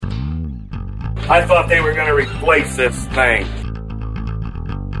I thought they were going to replace this thing.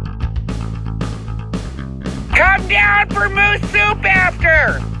 Come down for moose soup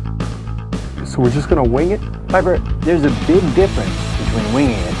after! So we're just going to wing it? Piper, there's a big difference between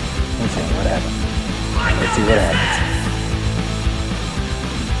winging it and saying whatever. Let's see what happens.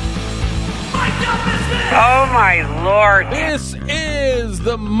 Oh my lord! This is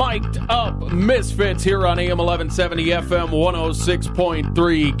the Mic'd Up Misfits here on AM 1170 FM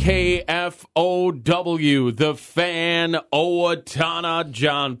 106.3 KFOW. The Fan, Owatonna,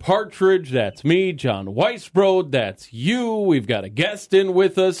 John Partridge, that's me. John Weisbrod, that's you. We've got a guest in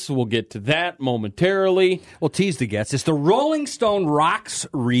with us. We'll get to that momentarily. We'll tease the guests. It's the Rolling Stone Rocks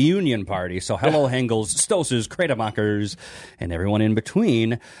reunion party. So hello, Hengels, Stoses, Kratemakers, and everyone in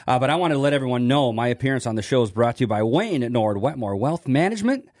between. But I want to let everyone know my appearance on the show is brought to you by Wayne Nord Wetmore Wealth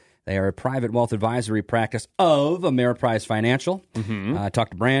Management. They are a private wealth advisory practice of Ameriprise Financial.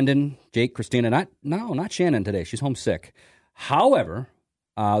 Talked to Brandon, Jake, Christina. Not Shannon today. She's homesick. However,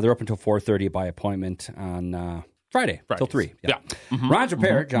 they're open until 4:30 by appointment on Friday till 3. Yeah. Ron's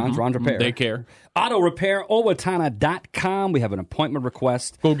Repair. John's Ron's Repair. They care. Auto Repair, Owatonna.com. We have an appointment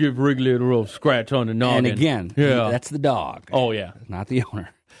request. Go give Wrigley a little scratch on the noggin. And again, that's the dog. Oh, yeah. Not the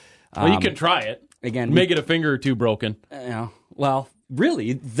owner. Well, you can try it. Again, make it a finger or two broken. Well,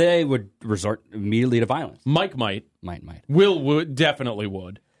 really, they would resort immediately to violence. Mike might. Will would. Definitely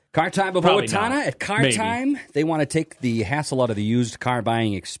would. Car Time of Owatonna. At Car Time, they want to take the hassle out of the used car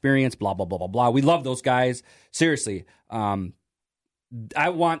buying experience, blah, blah, blah, blah, blah. We love those guys. Seriously. I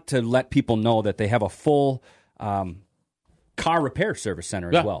want to let people know that they have a full car repair service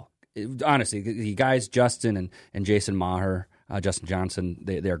center as well. Honestly, the guys, Justin and Jason Maher, Justin Johnson,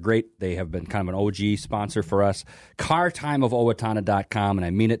 they're great. They have been kind of an OG sponsor for us. CarTimeOfOwatonna.com, and I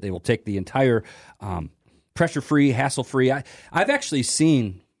mean it. They will take the entire pressure-free, hassle-free. I've actually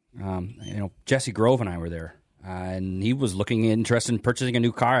seen, Jesse Grove and I were there, and he was interested in purchasing a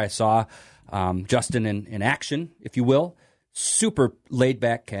new car. I saw Justin in action, if you will. Super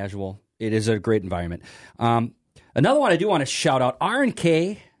laid-back, casual. It is a great environment. Another one I do want to shout out,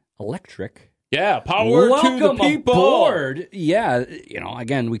 R&K Electric. Yeah, power to the people. Aboard. Yeah,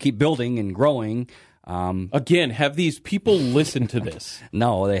 again, we keep building and growing. Again, have these people listened to this?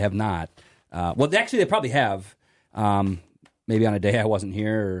 No, they have not. Well, actually, they probably have. Maybe on a day I wasn't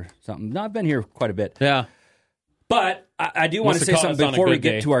here or something. No, I've been here quite a bit. Yeah. But I do want to say something before we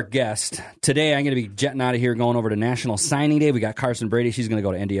get to our guest. Today, I'm going to be jetting out of here, going over to National Signing Day. We got Carson Brady. She's going to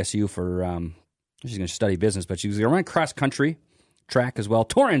go to NDSU for, she's going to study business, but she's going to run cross-country track as well.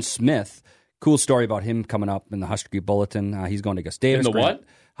 Torrin Smith. Cool story about him coming up in the Husky Bulletin. He's going to Gustavus. In the what?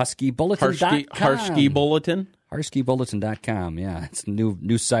 HuskyBulletin.com. Husky Bulletin? HuskyBulletin.com, yeah. It's a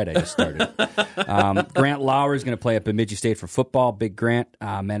new site I just started. Grant Lauer is going to play at Bemidji State for football. Big Grant.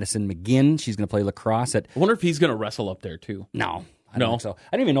 Madison McGinn, she's going to play lacrosse. I wonder if he's going to wrestle up there, too. No. I don't think so.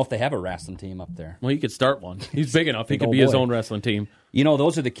 I don't even know if they have a wrestling team up there. Well, you could start one. He's big enough. He could be his own wrestling team.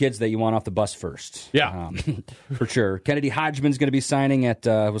 Those are the kids that you want off the bus first. Yeah. For sure. Kennedy Hodgman's going to be signing at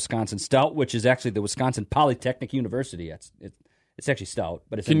Wisconsin Stout, which is actually the Wisconsin Polytechnic University. It's actually Stout,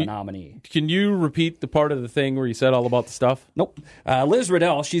 but it's in the nominee. Can you repeat the part of the thing where you said all about the stuff? Nope. Liz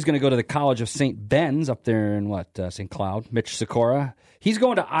Riddell, she's going to go to the College of St. Ben's up there in St. Cloud. Mitch Sikora, he's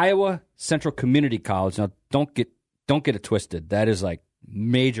going to Iowa Central Community College. Now, don't get it twisted. That is like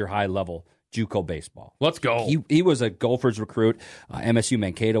major high-level JUCO baseball. Let's go. He was a Gophers recruit. MSU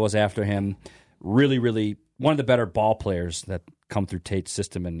Mankato was after him. Really, really one of the better ball players that come through Tate's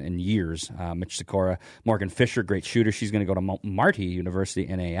system in years. Mitch Sikora. Morgan Fisher, great shooter. She's going to go to Marty University,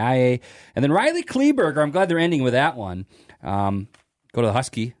 NAIA. And then Riley Kleberger, I'm glad they're ending with that one. Go to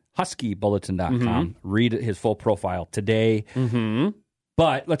the HuskyBulletin.com. Read his full profile today.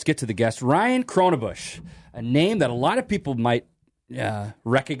 But let's get to the guest. Ryan Kronebusch, a name that a lot of people might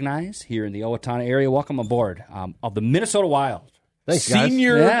recognize here in the Owatonna area. Welcome aboard of the Minnesota Wild. Thanks, guys.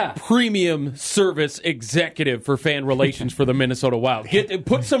 Senior premium service executive for fan relations for the Minnesota Wild.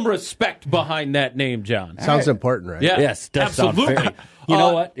 Put some respect behind that name, John. Sounds important, right? Yeah, yes, absolutely. You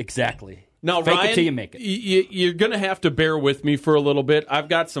know what? Exactly. Now, Fake Ryan, it till you make it. You're going to have to bear with me for a little bit. I've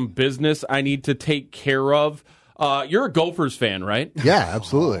got some business I need to take care of. You're a Gophers fan, right? Yeah,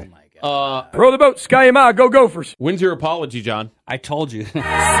 absolutely. Oh, my God. Row the boat, Sky and Ma, go Gophers. When's your apology, John? I told you. Sky you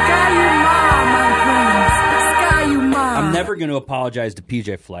ma, my friends. Sky you ma. I'm never going to apologize to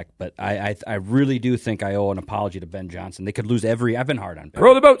PJ Fleck, but I really do think I owe an apology to Ben Johnson. They could lose I've been hard on Ben.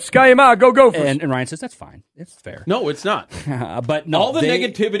 Row the boat, Sky and Ma, go Gophers. And Ryan says, that's fine. It's fair. No, it's not. But no, all the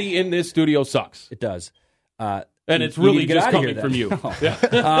negativity in this studio sucks. It does. And it's really just coming from you.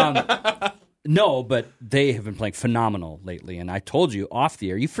 Yeah. No, but they have been playing phenomenal lately. And I told you off the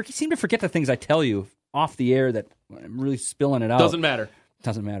air, you seem to forget the things I tell you off the air that I'm really spilling it out. Doesn't matter.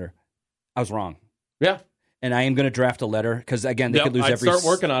 I was wrong. Yeah. And I am going to draft a letter because, again, they could lose I'd every... start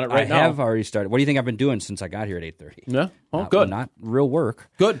working on it right now. I have already started. What do you think I've been doing since I got here at 8:30? Yeah. Oh, good. Not real work.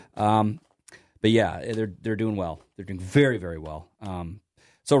 Good. But yeah, they're doing well. They're doing very, very well.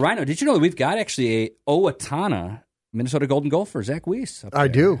 So, Rhino, did you know that we've got actually a Owatonna Minnesota Golden Gopher, Zach Weiss? I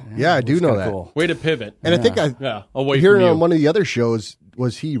do. Yeah, I do know that. Cool. Way to pivot. And I think away hearing from you. on one of the other shows,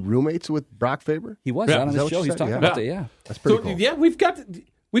 was he roommates with Brock Faber? He was Yeah. on Is that the what show. you He's said? talking Yeah. about it, yeah. That's pretty So, cool. yeah,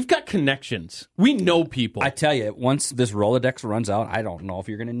 we've got connections. We know people. I tell you, once this Rolodex runs out, I don't know if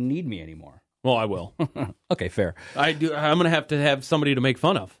you're going to need me anymore. Well, I will. Okay, fair. I'm going to have somebody to make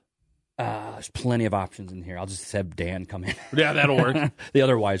fun of. There's plenty of options in here. I'll just have Dan come in. Yeah, that'll work. The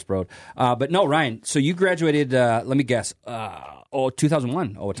other wise bro. But no, Ryan, so you graduated, let me guess,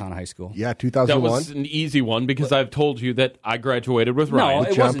 2001, Owatonna High School. Yeah, That 2001. was an easy one because I've told you that I graduated with No, Ryan.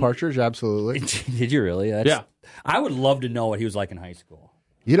 it John wasn't- Partridge, absolutely. Did you really? Yeah. I would love to know what he was like in high school.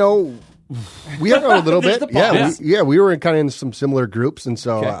 You know, we hung out a little There's bit. the pause. We were kind of in some similar groups, and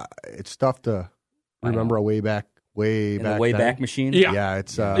so Okay. it's tough to remember a way back In the way then. back machine? Yeah. Yeah,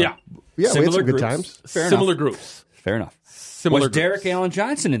 it's Yeah. yeah, we had Similar some good groups. times. Fair Similar enough. groups. Fair enough. Similar Was Derek groups. Allen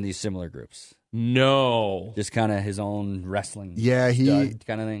Johnson in these similar groups? No. Just kind of his own wrestling Yeah, stud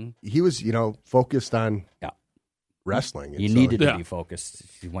kind of thing? he was, focused on Yeah. wrestling. and You so- needed to Yeah. be focused.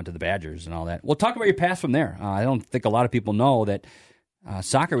 You went to the Badgers and all that. Well, talk about your path from there. I don't think a lot of people know that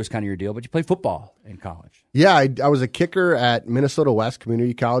soccer was kind of your deal, but you played football in college. Yeah, I was a kicker at Minnesota West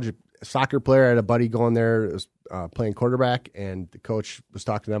Community College. A soccer player. I had a buddy going there, was playing quarterback, and the coach was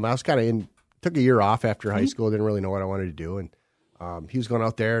talking to them. I was kind of took a year off after high school. Didn't really know what I wanted to do, and he was going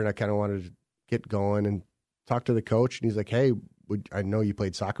out there, and I kind of wanted to get going and talk to the coach. And he's like, "Hey, I know you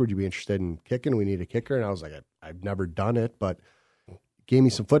played soccer. Would you be interested in kicking? We need a kicker." And I was like, "I've never done it," but gave me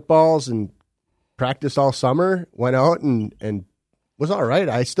some footballs and practiced all summer. Went out and was all right.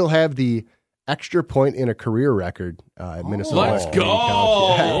 I still have the extra point in a career record at Minnesota. Let's Community go.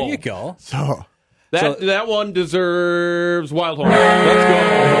 College. Yeah. There you go. So That one deserves Wild Horn.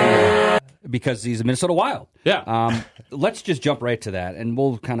 Let's Because he's a Minnesota Wild. Yeah. Let's just jump right to that, and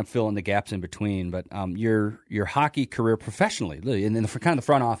we'll kind of fill in the gaps in between. But your hockey career professionally, really, in the kind of the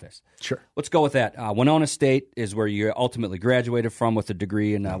front office. sure. Let's go with that. Winona State is where you ultimately graduated from with a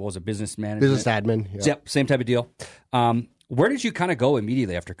degree in, what was it, business management? Business admin. Yeah. Yep, same type of deal. Where did you kind of go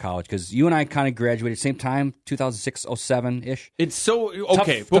immediately after college? Because you and I kind of graduated same time, 2006, 07-ish. It's so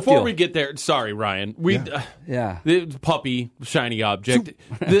okay. Tough Before deal. we get there, sorry, Ryan. Yeah. The puppy, shiny object.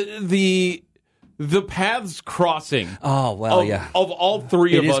 The paths crossing. Oh, well, of, yeah. Of all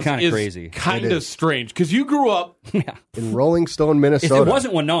three It of is us kinda crazy. Kind It of is. strange because you grew up. In Rolling Stone, If Minnesota. it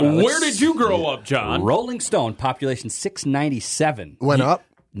wasn't Winona. Where did you grow up, John? Rolling Stone, population 697. Went up.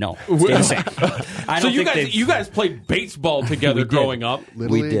 No, stay the same. I So don't you think guys guys played baseball together We did. growing up.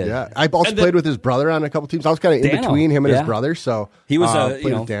 Literally, We did. Yeah. I also And then- played with his brother on a couple teams. I was kind of in Dano, between him and yeah. his brother, so He was, played you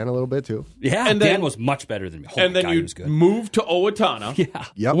know- with Dan a little bit too. Yeah, And Dan then- was much better than me. Oh And my then God, he you was good. moved to Owatonna, Yeah.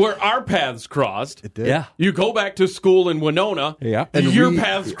 Yep. where our paths crossed. It did. Yeah. You go back to school in Winona. Yeah. And your we-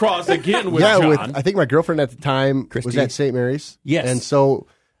 paths cross again with yeah, John. I think my girlfriend at the time was Christy? at St. Mary's. Yes. And so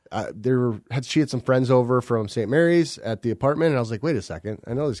she had some friends over from St. Mary's at the apartment, and I was like, wait a second,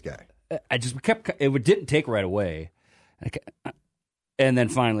 I know this guy. I just kept. It didn't take right away, and then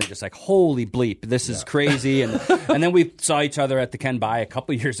finally, just like, holy bleep, this is crazy. And then we saw each other at the Ken By a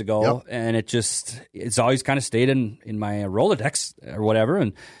couple years ago, Yep. and it's always kind of stayed in my Rolodex or whatever,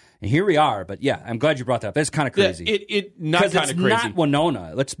 and here we are. But yeah, I'm glad you brought that up. That's kind of crazy. It not Because kind it's of crazy. not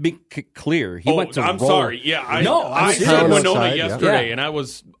Winona. Let's be clear. He went to I'm Roll- sorry. Yeah, I I'm said serious. Winona Outside, yeah. yesterday, Yeah. and I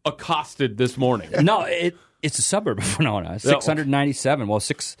was accosted this morning. No, it's a suburb of Winona. 697. Well,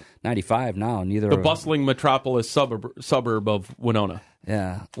 695 now. Neither The of- bustling metropolis suburb of Winona.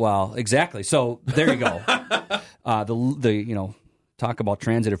 Yeah. Well, exactly. So there you go. The talk about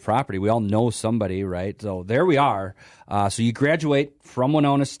transitive property. We all know somebody, right? So there we are. So you graduate from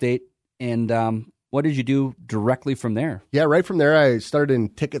Winona State, and what did you do directly from there? Yeah, right from there, I started in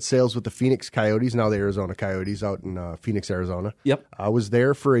ticket sales with the Phoenix Coyotes, now the Arizona Coyotes out in Phoenix, Arizona. Yep. I was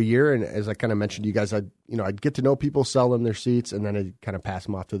there for a year, and as I kind of mentioned to you guys, I'd get to know people, sell them their seats, and then I'd kind of pass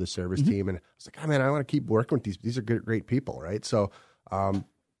them off to the service team. And I was like, oh, man, I want to keep working with these. These are great people, right? So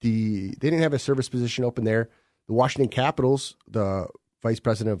they didn't have a service position open there. The Washington Capitals, the vice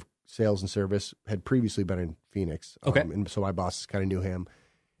president of sales and service, had previously been in Phoenix. Okay. And so my bosses kind of knew him.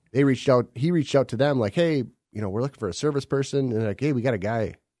 He reached out to them like, hey, we're looking for a service person. And they're like, hey, we got a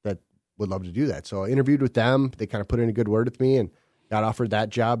guy that would love to do that. So I interviewed with them. They kind of put in a good word with me and got offered that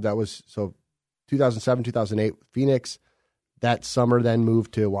job. That was, so 2007, 2008 Phoenix. That summer then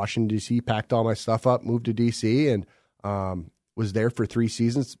moved to Washington, D.C., packed all my stuff up, moved to D.C., and was there for 3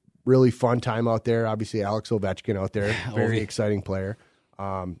 seasons. Really fun time out there. Obviously, Alex Ovechkin out there, very exciting player.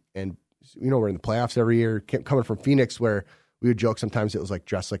 And, we're in the playoffs every year. Coming from Phoenix, where we would joke sometimes it was like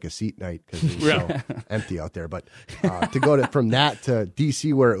dressed like a seat night because it was so empty out there. But to go from that to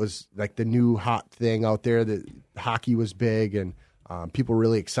D.C., where it was like the new hot thing out there, that hockey was big and people were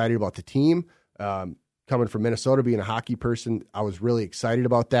really excited about the team. Coming from Minnesota, being a hockey person, I was really excited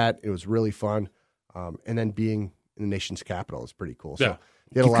about that. It was really fun. And then being in the nation's capital is pretty cool. So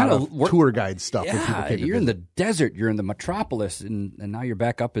did a lot of tour guide stuff. Yeah, you're in the desert, you're in the metropolis, and now you're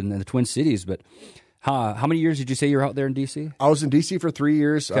back up in the Twin Cities. But how many years did you say you were out there in D.C.? I was in D.C. for 3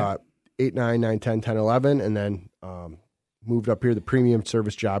 years, 8, 9, 9, 10, 10, 11, and then moved up here. The premium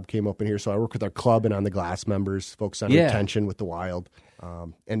service job came open here. So I work with our club and on the glass members, focus on retention with the Wild.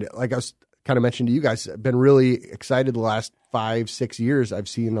 And like I was kind of mentioned to you guys, I've been really excited the last 5-6 years. I've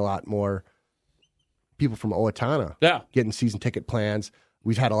seen a lot more people from Owatonna getting season ticket plans.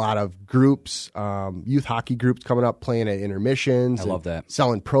 We've had a lot of groups, youth hockey groups coming up, playing at intermissions. I love that.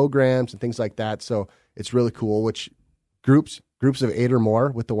 Selling programs and things like that. So it's really cool, which groups of 8 or more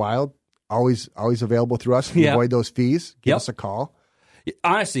with the Wild, always available through us. If you avoid those fees, give us a call.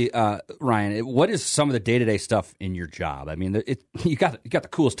 Honestly, Ryan, what is some of the day-to-day stuff in your job? I mean, you got the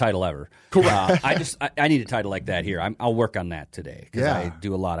coolest title ever. Correct. I need a title like that here. I'll work on that today because I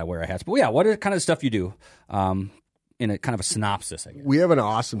do a lot. I wear hats. But yeah, what are kind of stuff you do in a kind of a synopsis, I guess? We have an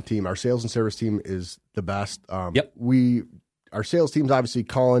awesome team. Our sales and service team is the best. Our sales team's obviously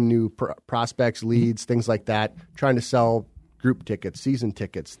calling new prospects, leads, things like that, trying to sell group tickets, season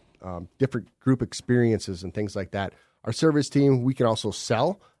tickets, different group experiences and things like that. Our service team, we can also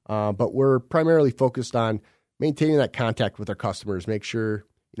sell, but we're primarily focused on maintaining that contact with our customers, make sure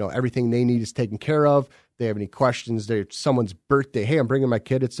everything they need is taken care of. If they have any questions, there's someone's birthday. Hey, I'm bringing my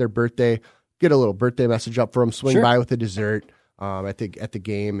kid. It's their birthday. Get a little birthday message up for them. Swing by with a dessert at the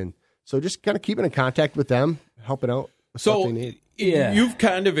game, and so just kind of keeping in contact with them, helping out with what they need. You've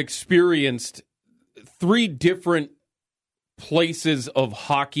kind of experienced 3 different places of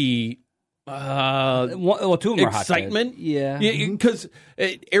hockey. 2 of them are excitement, hotbed. because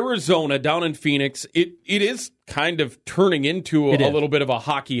Arizona down in Phoenix, it is kind of turning into a little bit of a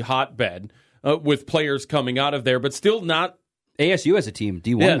hockey hotbed with players coming out of there, but still not. ASU as a team,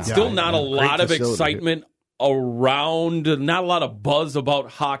 D1 now. Still not a lot of excitement around, not a lot of buzz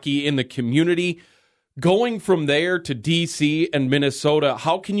about hockey in the community. Going from there to DC and Minnesota,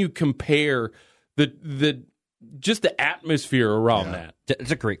 how can you compare the just the atmosphere around that?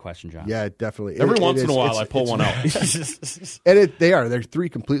 It's a great question, John. Yeah, definitely. Every once in a while, I pull one out. And they're 3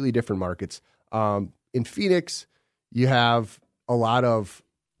 completely different markets. In Phoenix, you have a lot of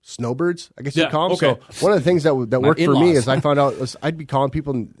snowbirds, I guess you call them. Okay. So one of the things that worked for me is I found out I'd be calling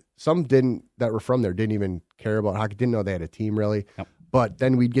people, and some that were from there didn't even care about hockey, didn't know they had a team really. Yep. But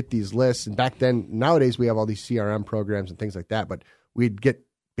then we'd get these lists, and back then, nowadays we have all these CRM programs and things like that, but we'd get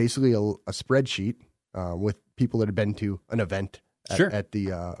basically a spreadsheet with people that had been to an event at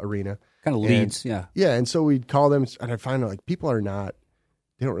the arena. Kind of leads, Yeah, and so we'd call them, and I'd find out like people they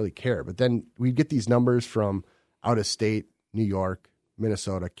don't really care. But then we'd get these numbers from out of state, New York,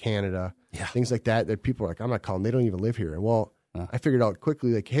 Minnesota, Canada, things like that people are like, I'm not calling. They don't even live here. And well, I figured out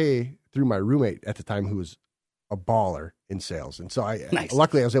quickly, like, hey, through my roommate at the time who was a baller in sales. And so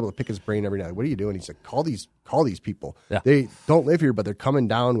luckily I was able to pick his brain every night. What are you doing? He's like, call these people. Yeah. They don't live here, but they're coming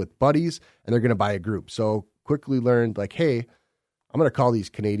down with buddies and they're going to buy a group. So quickly learned like, hey, I'm going to call these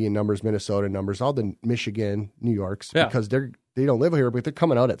Canadian numbers, Minnesota numbers, all the Michigan, New Yorks, because they don't live here, but they're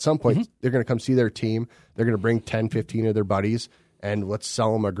coming out at some point. Mm-hmm. They're going to come see their team. They're going to bring 10, 15 of their buddies, and let's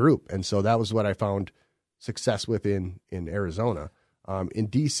sell them a group. And so that was what I found success with in Arizona. In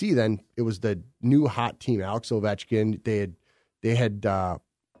D.C., then it was the new hot team, Alex Ovechkin. They had the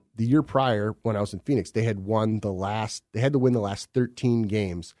year prior when I was in Phoenix, they had They had to win the last 13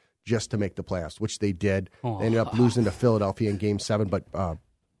 games just to make the playoffs, which they did. They ended up losing to Philadelphia in Game 7, but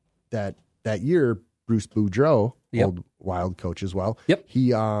that year, Bruce Boudreau, old Wild coach as well. Yep.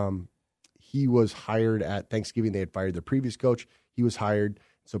 He was hired at Thanksgiving. They had fired their previous coach. He was hired.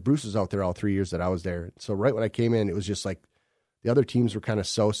 So Bruce was out there all 3 years that I was there. So right when I came in, it was just like the other teams were kind of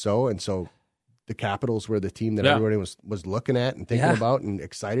so-so, and so the Capitals were the team that everybody was looking at and thinking about and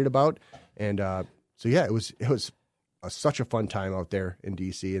excited about. And it was such a fun time out there in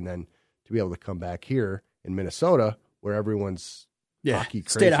D.C., and then to be able to come back here in Minnesota where everyone's hockey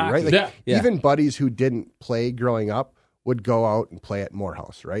crazy, right? Like, even buddies who didn't play growing up would go out and play at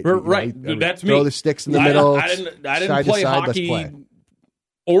Morehouse, right? Right. That's me. Throw the sticks in the middle. I didn't play hockey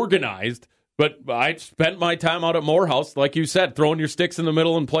organized, But I spent my time out at Morehouse, like you said, throwing your sticks in the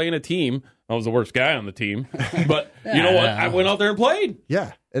middle and playing a team. I was the worst guy on the team. But you know what? I went out there and played.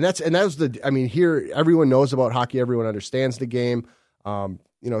 Yeah. And that was here everyone knows about hockey, everyone understands the game.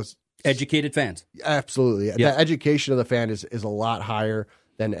 Educated fans. Absolutely. Yeah. The education of the fan is a lot higher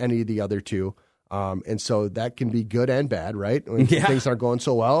than any of the other two. And so that can be good and bad, right? When things aren't going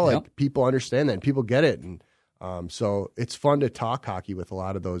so well, like people understand that and people get it. And so it's fun to talk hockey with a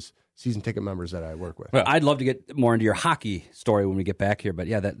lot of those season ticket members that I work with. Well, I'd love to get more into your hockey story when we get back here. But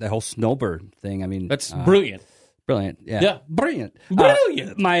yeah, that whole snowbird thing, I mean. That's brilliant. Brilliant. Yeah. Yeah. Brilliant.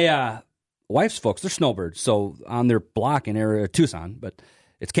 Brilliant. My wife's folks, they're snowbirds. So on their block in Tucson, but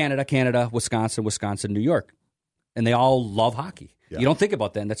it's Canada, Wisconsin, New York. And they all love hockey. Yeah. You don't think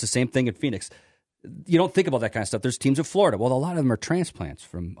about that. And that's the same thing in Phoenix. You don't think about that kind of stuff. There's teams in Florida. Well, a lot of them are transplants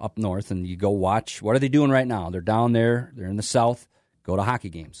from up north, and you go watch. What are they doing right now? They're down there. They're in the South. Go to hockey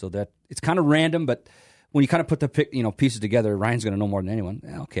games. So that it's kind of random, but when you kind of put the pieces together, Ryan's going to know more than anyone.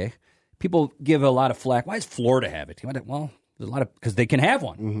 Yeah, okay. People give a lot of flack. Why does Florida have it? Well, there's a lot of because they can have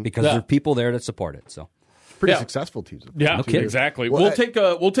one because there are people there that support it. So. Pretty successful teams. Yeah, exactly. We'll take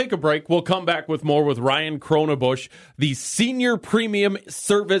a break. We'll come back with more with Ryan Kronebusch, the Senior Premium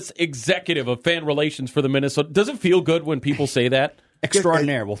Service Executive of Fan Relations for the Minnesota. Does it feel good when people say that?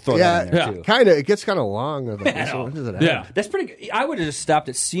 Extraordinaire. We'll throw that in there, too. Kind of. It gets kind of long. That's pretty good. I would have just stopped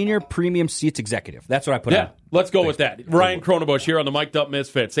at Senior Premium Seats Executive. That's what I put on. Let's go with that. Ryan Kronebusch here on the Mic'd Up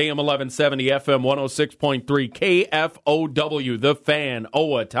Misfits, AM 1170, FM 106.3, KFOW, The Fan,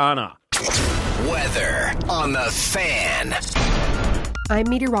 Owatonna. Weather on The Fan. I'm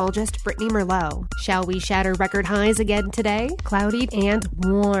meteorologist Brittany Merlot. Shall we shatter record highs again today? Cloudy and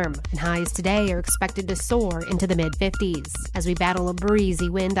warm. And highs today are expected to soar into the mid-50s as we battle a breezy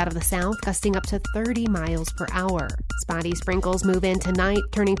wind out of the south, gusting up to 30 miles per hour. Spotty sprinkles move in tonight,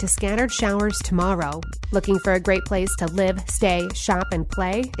 turning to scattered showers tomorrow. Looking for a great place to live, stay, shop, and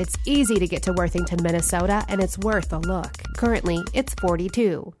play? It's easy to get to Worthington, Minnesota, and it's worth a look. Currently, it's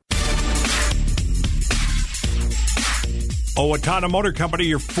 42. Owatonna Motor Company,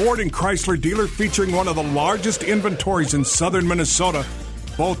 your Ford and Chrysler dealer, featuring one of the largest inventories in southern Minnesota.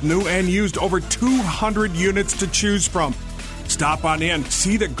 Both new and used, over 200 units to choose from. Stop on in.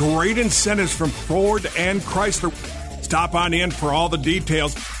 See the great incentives from Ford and Chrysler. Stop on in for all the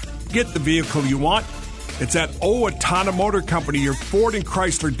details. Get the vehicle you want. It's at Owatonna Motor Company, your Ford and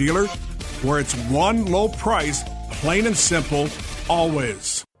Chrysler dealer, where it's one low price, plain and simple,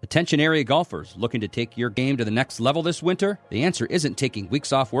 always. Attention area golfers looking to take your game to the next level this winter? The answer isn't taking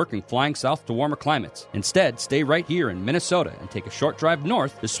weeks off work and flying south to warmer climates. Instead, stay right here in Minnesota and take a short drive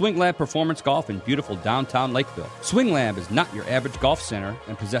north to Swing Lab Performance Golf in beautiful downtown Lakeville. Swing Lab is not your average golf center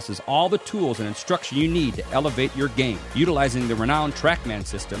and possesses all the tools and instruction you need to elevate your game. Utilizing the renowned TrackMan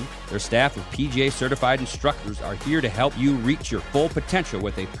system, their staff of PGA certified instructors are here to help you reach your full potential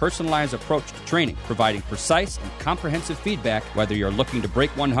with a personalized approach to training, providing precise and comprehensive feedback whether you're looking to break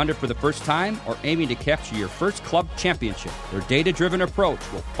 100 for the first time or aiming to capture your first club championship. Their data-driven approach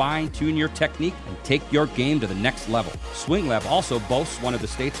will fine-tune your technique and take your game to the next level. Swing Lab also boasts one of the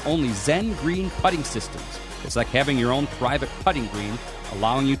state's only Zen Green putting systems. It's like having your own private putting green,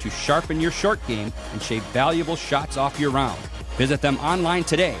 allowing you to sharpen your short game and shave valuable shots off your round. Visit them online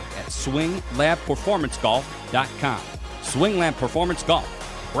today at swinglabperformancegolf.com. Swing Lab Performance Golf.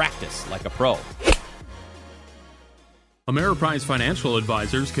 Practice like a pro. Ameriprise Financial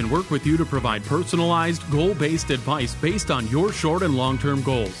Advisors can work with you to provide personalized, goal-based advice based on your short and long-term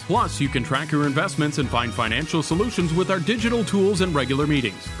goals. Plus, you can track your investments and find financial solutions with our digital tools and regular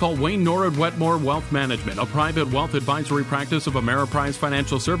meetings. Call Wayne Norwood Wetmore Wealth Management, a private wealth advisory practice of Ameriprise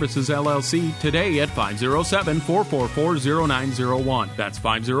Financial Services, LLC, today at 507-444-0901. That's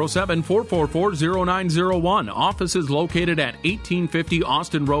 507-444-0901. Office is located at 1850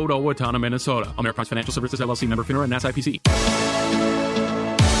 Austin Road, Owatonna, Minnesota. Ameriprise Financial Services, LLC, member FINRA and SIPC.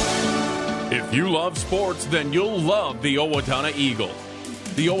 If you love sports, then you'll love the Owatonna Eagles.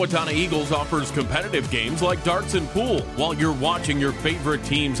 The Owatonna Eagles offers competitive games like darts and pool while you're watching your favorite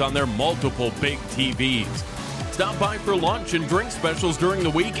teams on their multiple big TVs. Stop by for lunch and drink specials during the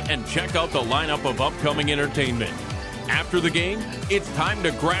week and check out the lineup of upcoming entertainment. After the game, it's time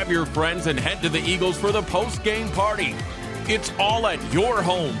to grab your friends and head to the Eagles for the post-game party. It's all at your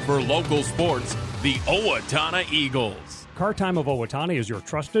home for local sports, the Owatonna Eagles. Car Time of Owatonna is your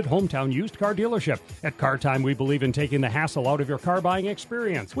trusted hometown used car dealership. At Car Time, we believe in taking the hassle out of your car buying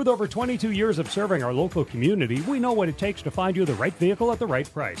experience. With over 22 years of serving our local community, we know what it takes to find you the right vehicle at the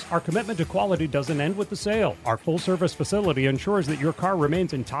right price. Our commitment to quality doesn't end with the sale. Our full-service facility ensures that your car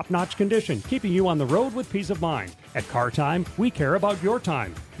remains in top-notch condition, keeping you on the road with peace of mind. At Car Time, we care about your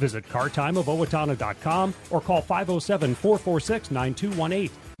time. Visit cartimeofowatonna.com or call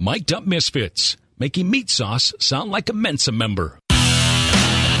 507-446-9218. Mic'd Up Misfits, making meat sauce sound like a Mensa member.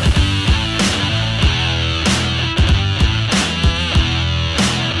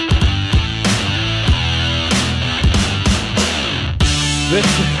 This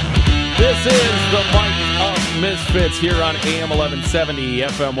is the Mic'd Up Misfits here on AM 1170,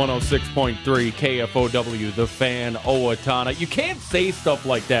 FM 106.3, KFOW, The Fan, Owatonna. You can't say stuff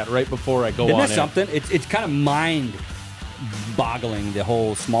like that right before I go Isn't on that something? It's kind of mind-boggling, the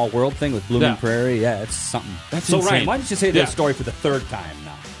whole small world thing with Blooming Prairie. Yeah, it's something. So, insane. Ryan, why don't you say that story for the third time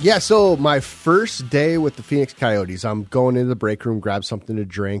now? Yeah, so my first day with the Phoenix Coyotes, I'm going into the break room, grab something to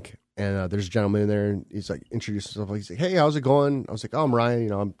drink, and there's a gentleman in there, and he's like, introduced himself. He's like, hey, how's it going? I was like, oh, I'm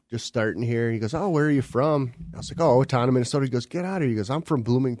Ryan. I'm just starting here. He goes, oh, where are you from? I was like, oh, Owatonna, Minnesota. He goes, get out of here. He goes, I'm from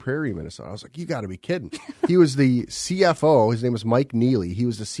Blooming Prairie, Minnesota. I was like, you got to be kidding. He was the CFO. His name was Mike Neely. He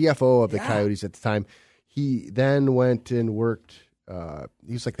was the CFO of the Coyotes at the time. He then went and worked.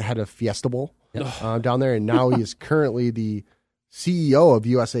 He was like the head of Fiesta Bowl down there, and now he is currently the CEO of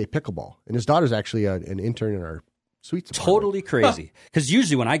USA Pickleball. And his daughter's actually an intern in our suites department. Totally crazy. Because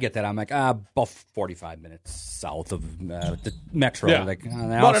usually when I get that, I'm like, about 45 minutes south of the metro. Yeah. Like,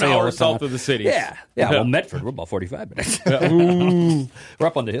 about an hour south of the city. Yeah. Well, Medford, we're about 45 minutes. We're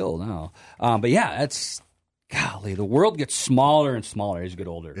up on the hill now. But yeah, that's, golly, the world gets smaller and smaller as you get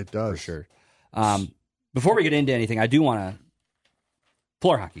older. It does. For sure. Before we get into anything, I do want to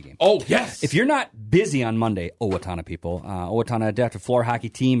floor hockey game. Oh, yes. If you're not busy on Monday, Owatonna people, Owatonna Adaptive Floor Hockey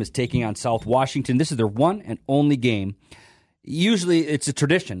Team is taking on South Washington. This is their one and only game. Usually it's a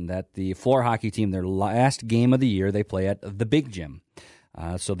tradition that the floor hockey team, their last game of the year, they play at the Big Gym.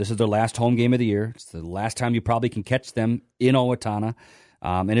 So this is their last home game of the year. It's the last time you probably can catch them in Owatonna.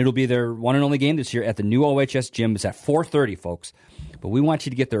 And it'll be their one and only game this year at the new OHS gym. It's at 4:30, folks. But we want you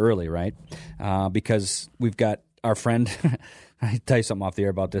to get there early, right? Because we've got our friend... I'll tell you something off the air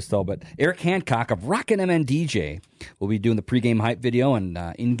about this, though, but Eric Hancock of Rockin' MNDJ will be doing the pregame hype video and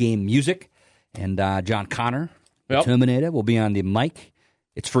in-game music. And John Connor, the Terminator, will be on the mic.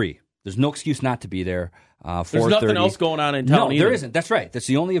 It's free. There's no excuse not to be there. 4:30. There's nothing else going on in town either. There isn't. That's right. That's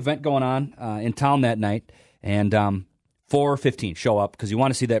the only event going on in town that night. And 4:15, show up because you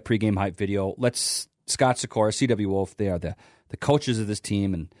want to see that pregame hype video. Scott Sikora, C.W. Wolf, they are the coaches of this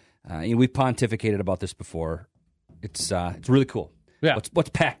team. And we've pontificated about this before. It's really cool. Yeah.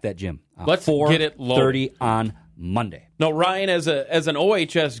 Let's pack that gym. Let's get it loaded. 4:30 on Monday. No, Ryan, as an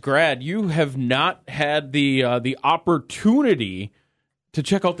OHS grad, you have not had the opportunity to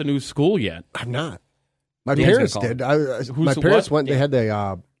check out the new school yet. I'm not. My parents did. My parents went. They had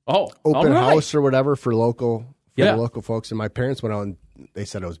the open house or whatever for the local folks, and my parents went out and they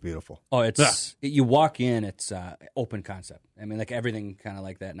said it was beautiful. Oh, you walk in, it's open concept. I mean, like everything kind of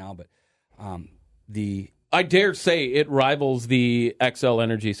like that now, but I dare say it rivals the XL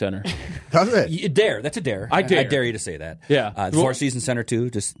Energy Center. Does it? You dare. That's a dare. I dare you to say that. Yeah. The Four Seasons Center, too,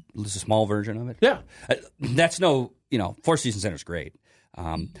 just a small version of it. Yeah. That's Four Seasons Center is great.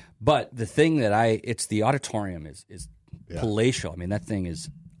 But the thing it's the auditorium is palatial. I mean, that thing is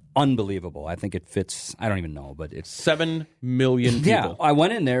unbelievable. I think it fits, I don't even know, but it's 7 million people. Yeah, I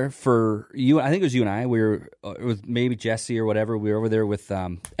went in there for you. I think it was you and I. We were with maybe Jesse or whatever. We were over there with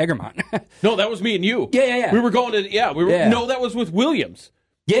Egremont. No, that was me and you. Yeah. We were going to. Yeah, we were. Yeah. No, that was with Williams.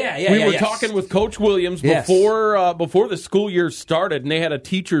 Yeah. We were talking with Coach Williams before the school year started, and they had a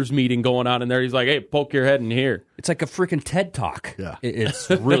teachers meeting going on in there. He's like, "Hey, poke your head in here." It's like a freaking TED Talk. Yeah, it's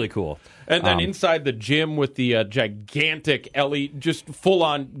really cool. And then inside the gym with the gigantic LED, just full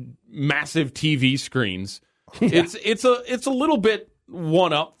on massive TV screens. Yeah. It's a little bit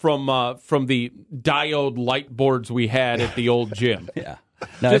one up from the diode light boards we had at the old gym. Yeah,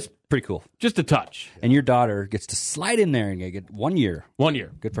 no, it's pretty cool. Just a touch. And your daughter gets to slide in there and get 1 year. 1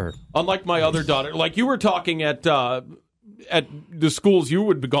 year. Good for her. Unlike my other daughter, like you were talking at the schools you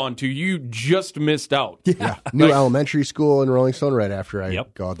would have gone to, you just missed out. Yeah. New elementary school in Rolling Stone right after I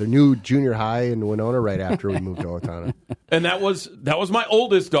go. The new junior high in Winona right after we moved to Owatonna. And that was my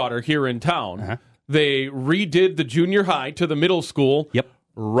oldest daughter here in town. Uh-huh. They redid the junior high to the middle school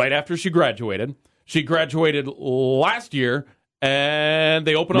right after she graduated. She graduated last year, and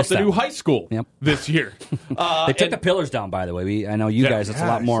they opened up the new high school this year. They took the pillars down, by the way. I know you guys, it's a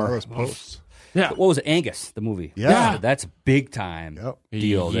lot more. Posts. Yeah. What was it? Angus, the movie. Yeah. That's a big time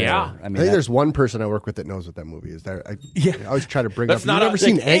deal there. Yeah. I mean, I think there's one person I work with that knows what that movie is. I always try to bring That's up. not You've never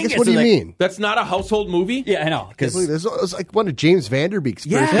seen Angus? What do you mean? That's not a household movie? Yeah, I know. It was like one of James Vanderbeek's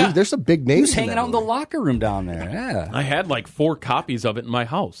first movies. There's some big names. He was hanging out in the locker room down there. Yeah. I had like 4 copies of it in my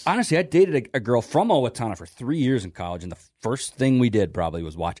house. Honestly, I dated a girl from Owatonna for 3 years in college, and the first thing we did probably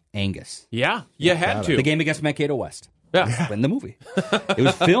was watch Angus. Yeah, you had to. The game against Mankato West. Yeah. In the movie. It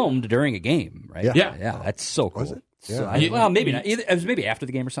was filmed during a game, right? Yeah. Yeah, that's so cool. Was it? So Yeah. well, maybe not. It was maybe after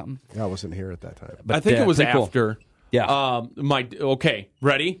the game or something. Yeah, I wasn't here at that time. But, I think it was pretty cool. after. Yeah.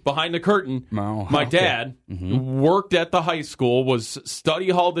 Ready? Behind the curtain. Oh, my okay. dad worked at the high school, was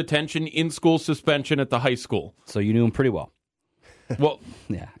study hall detention, in-school suspension at the high school. So you knew him pretty well. Well,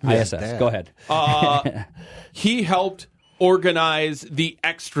 Yeah. Yes, ISS. Dad. Go ahead. he helped organize the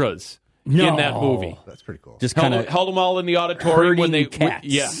extras in that movie. That's pretty cool. Just kind of Held them all in the auditorium when they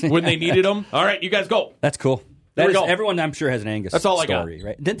cats. when they needed them. All right, you guys go. That's cool. There we That is, go. everyone, I'm sure, has an Angus That's all I got. story,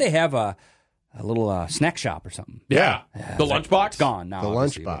 right? Didn't they have a little snack shop or something? Yeah. The lunchbox? It's gone now. The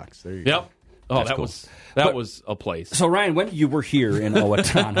obviously, lunchbox. There you go. Yep. Oh, That's that cool. was a place. So, Ryan, when you were here in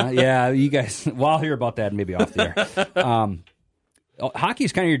Owatonna, yeah, you guys, well, I'll hear about that maybe off the air. Hockey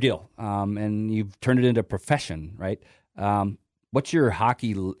is kind of your deal, and you've turned it into a profession, right? What's your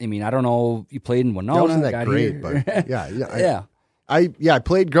hockey? I mean, I don't know. You played in Winona. That wasn't that got great, here. but yeah. I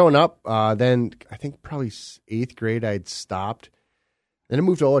played growing up. Then I think probably 8th grade I'd stopped. Then I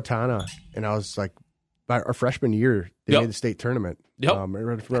moved to Owatonna, and I was like, by our freshman year, they made the state tournament. Yep. I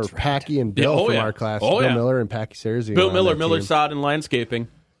remember Packy and Bill Oh, from yeah. our class. Oh, Bill yeah. Miller and Packy Serzi. Bill Miller sod and landscaping.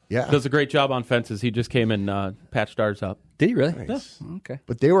 Yeah. Does a great job on fences. He just came and patched ours up. Did he really? Nice. Yeah. Okay.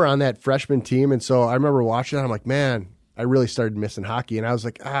 But they were on that freshman team, and so I remember watching that. I'm like, man, I really started missing hockey. And I was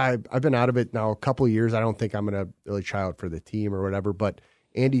like, I've been out of it now a couple of years. I don't think I'm going to really try out for the team or whatever. But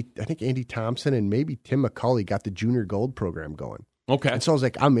I think Andy Thompson and maybe Tim McCauley got the junior gold program going. Okay. And so I was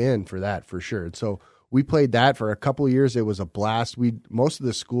like, I'm in for that for sure. And so we played that for a couple of years. It was a blast. Most of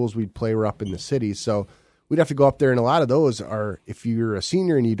the schools we'd play were up in the city. So we'd have to go up there. And a lot of those are, if you're a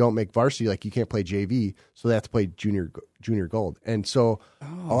senior and you don't make varsity, like you can't play JV. So they have to play junior gold. And so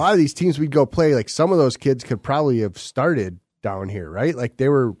a lot of these teams we'd go play, like some of those kids could probably have started down here, right? Like they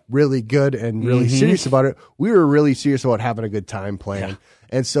were really good and really serious about it. We were really serious about having a good time playing. Yeah.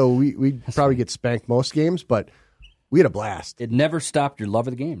 And so we'd probably get spanked most games, but we had a blast. It never stopped your love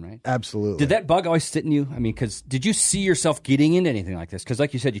of the game, right? Absolutely. Did that bug always sit in you? I mean, because did you see yourself getting into anything like this? Because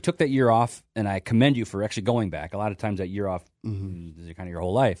like you said, you took that year off, and I commend you for actually going back. A lot of times that year off is kind of your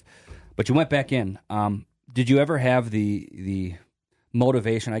whole life. But you went back in. Did you ever have the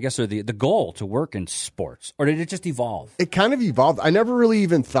motivation, I guess, or the goal to work in sports? Or did it just evolve? It kind of evolved. I never really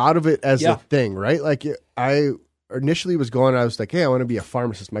even thought of it as a thing, right? Like I initially was going, I was like, hey, I want to be a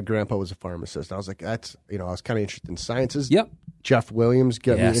pharmacist. My grandpa was a pharmacist. And I was like, I was kind of interested in sciences. Yep. Jeff Williams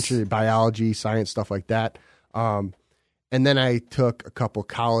got me interested in biology, science, stuff like that. And then I took a couple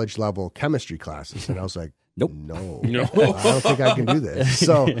college level chemistry classes, and I was like, Nope. No. I don't think I can do this.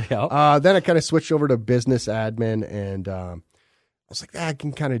 So then I kind of switched over to business admin, and I was like, I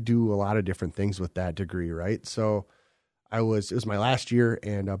can kind of do a lot of different things with that degree, right? So it was my last year,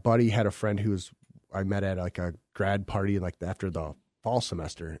 and a buddy had a friend I met at like a grad party after the fall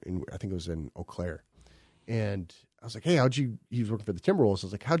semester, and I think it was in Eau Claire. And I was like, hey, he was working for the Timberwolves. I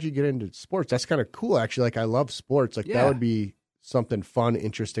was like, how'd you get into sports? That's kind of cool, actually. Like, I love sports. Like, that would be something fun,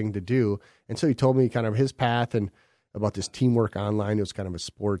 interesting to do. And so he told me kind of his path and about this Teamwork Online. It was kind of a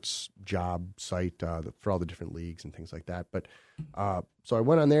sports job site for all the different leagues and things like that. But so I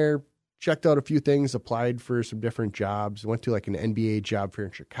went on there, checked out a few things, applied for some different jobs, went to like an NBA job here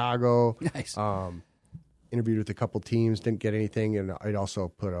in Chicago. Nice. Interviewed with a couple teams, didn't get anything. And I'd also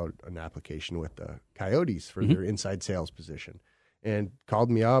put out an application with the Coyotes for their inside sales position, and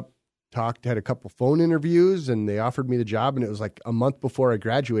called me up, had a couple phone interviews, and they offered me the job. And it was like a month before I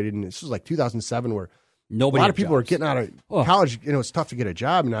graduated. And this was like 2007 where a lot of people were getting out of college. It's tough to get a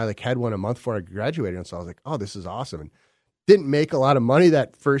job. And I had one a month before I graduated. And so I was like, oh, this is awesome. And didn't make a lot of money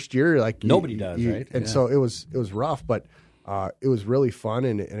that first year. Like nobody does, right? And so it was rough, but it was really fun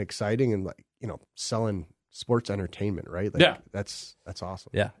and exciting, and selling sports entertainment, right? Like, that's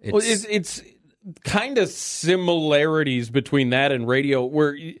awesome. Yeah. It's kind of similarities between that and radio,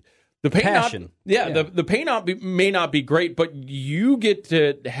 where the pay passion. The pay may not be great, but you get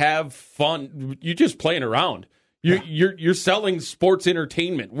to have fun. You're just playing around. You're selling sports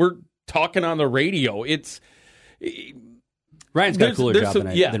entertainment. We're talking on the radio. Ryan's got a cooler job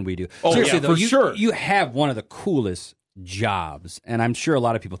than we do. Oh, seriously, though, for sure. You have one of the coolest jobs, and I'm sure a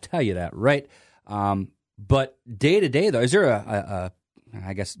lot of people tell you that, right? But day to day, though, is there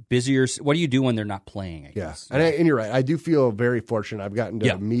I guess, busier. What do you do when they're not playing, I guess? And you're right. I do feel very fortunate. I've gotten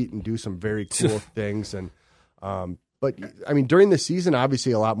to meet and do some very cool things. And but, I mean, during the season,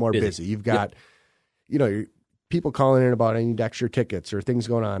 obviously a lot more busy. You've got, people calling in about I need extra tickets or things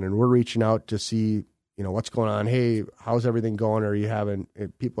going on, and we're reaching out to see, what's going on. Hey, how's everything going? Are you having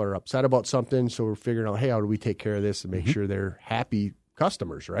people are upset about something? So we're figuring out, hey, how do we take care of this and make sure they're happy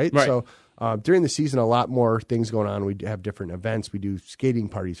customers, right? So during the season, a lot more things going on. We have different events. We do skating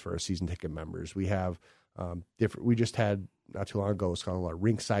parties for our season ticket members. We have different. We just had not too long ago. It's called a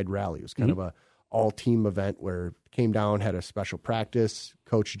Rinkside Rally. It was kind of a all-team event where came down, had a special practice.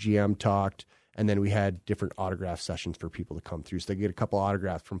 Coach GM talked, and then we had different autograph sessions for people to come through. So they get a couple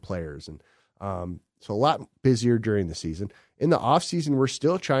autographs from players, and so a lot busier during the season. In the off season, we're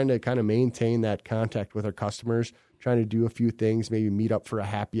still trying to kind of maintain that contact with our customers, trying to do a few things, maybe meet up for a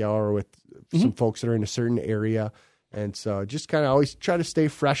happy hour with some folks that are in a certain area. And so just kind of always try to stay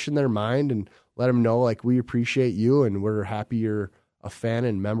fresh in their mind and let them know, like, we appreciate you and we're happy you're a fan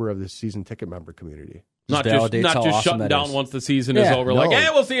and member of the season ticket member community. Not just shutting down once the season is over. Like, hey,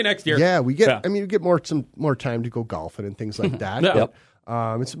 we'll see you next year. Yeah, we get. I mean, we get some more time to go golfing and things like that. But,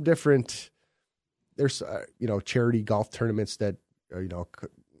 it's some different. There's charity golf tournaments that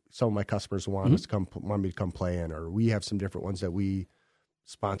some of my customers want me to come play in, or we have some different ones that we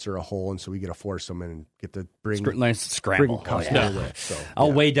sponsor a hole, and so we get a foursome and get to bring scramble. Bring customers with. So,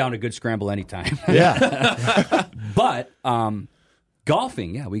 I'll weigh down a good scramble anytime. But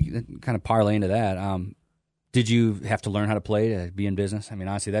golfing, we kind of parlay into that. Did you have to learn how to play to be in business? I mean,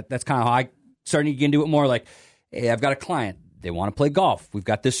 honestly, that's kind of how I started to get into it more. Like, hey, I've got a client. They want to play golf. We've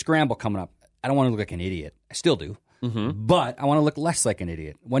got this scramble coming up. I don't want to look like an idiot. I still do. But I want to look less like an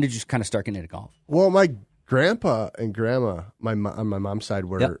idiot. When did you kind of start getting into golf? Well, my grandpa and grandma, on my mom's side,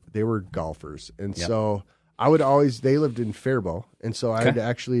 they were golfers. And so I would they lived in Faribault. And so I would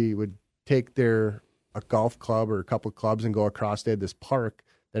take a golf club or a couple of clubs and go across. They had this park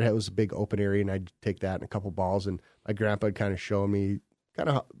that was a big open area, and I'd take that and a couple balls. And my grandpa would kind of show me kind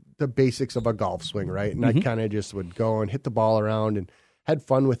of the basics of a golf swing, right? And I kind of just would go and hit the ball around and had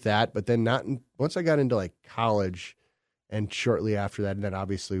fun with that. But then once I got into like college and shortly after that, and then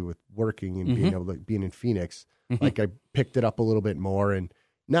obviously with working and being able to being in Phoenix, like I picked it up a little bit more, and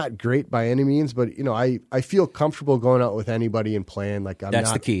not great by any means, but I feel comfortable going out with anybody and playing. Like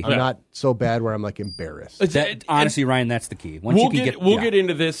that's the key. I'm not so bad where I'm like embarrassed. Honestly, Ryan, that's the key. We'll get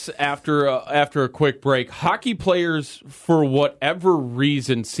into this after a quick break. Hockey players, for whatever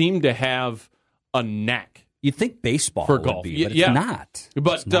reason, seem to have a knack. You'd think baseball for would golf, be, but it's not.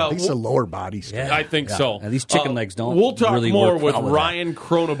 But I think it's a lower body skill. I think so. Now, these chicken legs don't. We'll talk really more work with well Ryan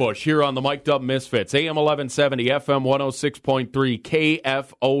Kronebusch here on the Mic'd Up Misfits, AM 1170, FM 106.3,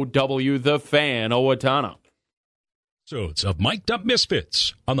 KFOW, The Fan, Owatonna. Episodes of Mic'd Up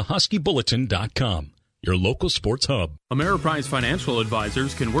Misfits on thehuskybulletin.com. Your local sports hub. Ameriprise Financial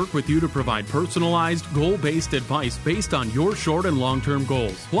Advisors can work with you to provide personalized, goal-based advice based on your short and long-term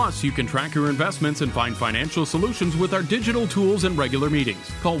goals. Plus, you can track your investments and find financial solutions with our digital tools and regular meetings.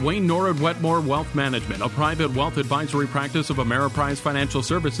 Call Wayne Norwood Wetmore Wealth Management, a private wealth advisory practice of Ameriprise Financial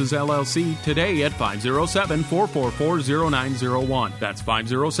Services, LLC, today at 507-444-0901. That's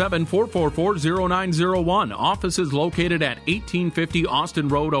 507-444-0901. Office is located at 1850 Austin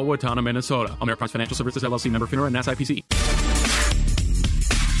Road, Owatonna, Minnesota. Ameriprise Financial Services, LLC, member FINRA and SIPC.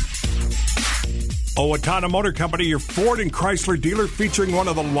 Owatonna Motor Company, your Ford and Chrysler dealer, featuring one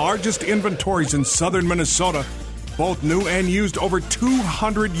of the largest inventories in southern Minnesota. Both new and used, over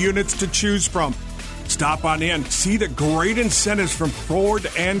 200 units to choose from. Stop on in. See the great incentives from Ford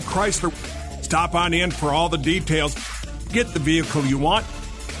and Chrysler. Stop on in for all the details. Get the vehicle you want.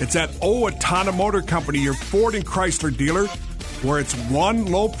 It's at Owatonna Motor Company, your Ford and Chrysler dealer, where it's one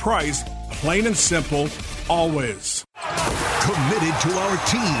low price, plain and simple, always. Committed to our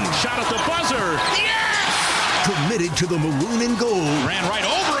team. Shot at the buzzer. Yes! Committed to the maroon and gold. Ran right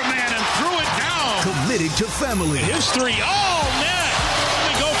over a man and threw it down. Committed to family. His three. Oh, net.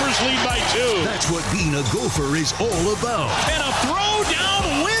 The Gophers lead by 2. That's what being a Gopher is all about. And a throw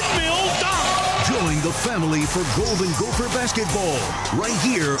down windmill dunk. Join the family for Golden Gopher basketball right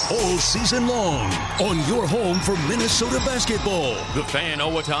here all season long on your home for Minnesota basketball. The Fan,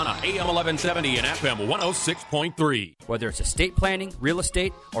 Owatonna, AM 1170 and FM 106.3. Whether it's estate planning, real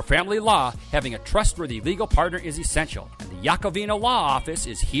estate, or family law, having a trustworthy legal partner is essential, and the Iacovino Law Office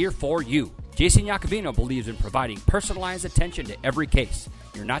is here for you. Jason Iacovino believes in providing personalized attention to every case.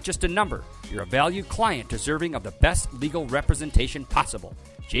 You're not just a number. You're a valued client deserving of the best legal representation possible.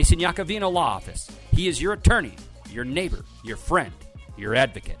 Jason Iacovino Law Office. He is your attorney, your neighbor, your friend, your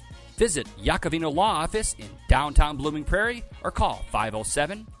advocate. Visit Iacovino Law Office in downtown Blooming Prairie or call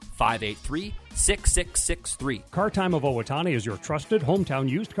 507-583-6663. Car Time of Owatonna is your trusted hometown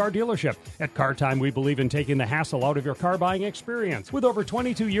used car dealership. At Car Time, we believe in taking the hassle out of your car buying experience. With over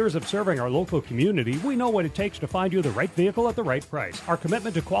 22 years of serving our local community, we know what it takes to find you the right vehicle at the right price. Our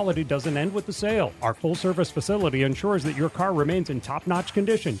commitment to quality doesn't end with the sale. Our full-service facility ensures that your car remains in top-notch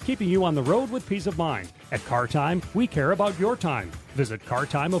condition, keeping you on the road with peace of mind. At Car Time, we care about your time. Visit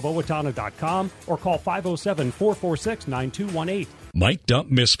cartimeofowatonna.com or call 507-446-9218. Mic'd Up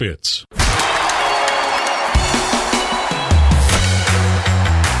Misfits.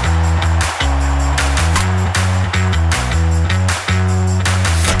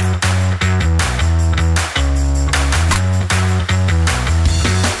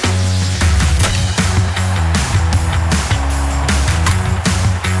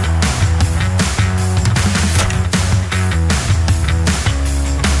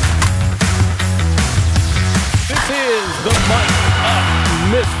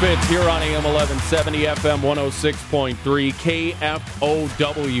 Misfits here on AM 1170, FM 106.3,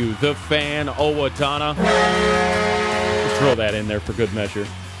 KFOW, The Fan, Owatonna. Just throw that in there for good measure.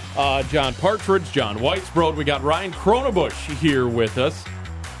 John Partridge, John Weisbrod. We got Ryan Kronebusch here with us.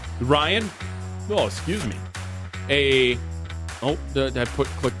 Ryan, excuse me. I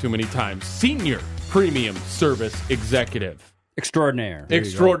clicked too many times. Senior Premium Service Executive.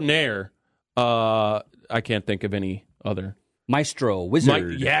 Extraordinaire. I can't think of any other. Maestro,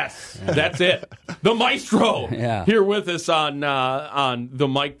 wizard. Yes, that's it. The Maestro. Yeah. Here with us on the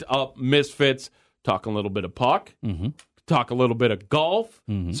Mic'd Up Misfits. Talk a little bit of puck. Mm-hmm. Talk a little bit of golf.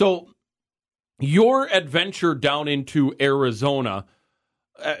 Mm-hmm. So your adventure down into Arizona,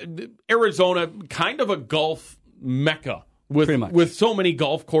 kind of a golf mecca with so many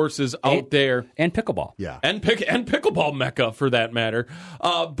golf courses out there. And pickleball. Yeah. And pickleball mecca for that matter.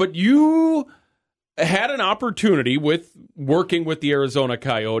 But you had an opportunity with working with the Arizona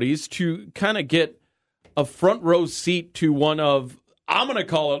Coyotes to kind of get a front row seat to one of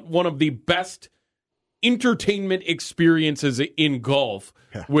the best entertainment experiences in golf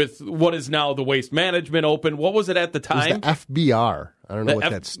with what is now the Waste Management Open. What was it at the time? It was the FBR. I don't know what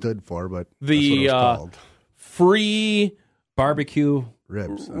that stood for, but the that's what it was called. Free barbecue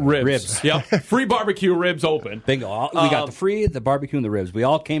ribs. Yep. Free barbecue ribs open. Bingo. We got the barbecue, and the ribs. We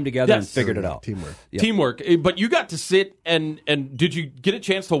all came together and figured it out. Teamwork. Yep. Teamwork. But you got to sit and did you get a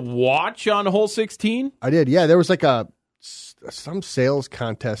chance to watch on hole 16? I did. Yeah, there was like some sales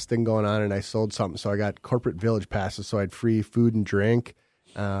contest thing going on, and I sold something, so I got corporate village passes, so I had free food and drink.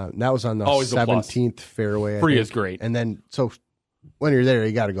 That was on the Always 17th fairway. Free is great. And then, so when you're there,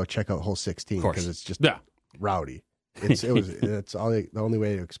 you got to go check out hole 16 because it's just rowdy. It's the only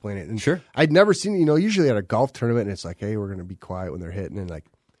way to explain it. And sure, I'd never seen, usually at a golf tournament, and it's like, hey, we're going to be quiet when they're hitting, and like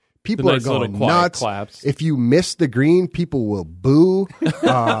people are going nuts. Claps. If you miss the green, people will boo.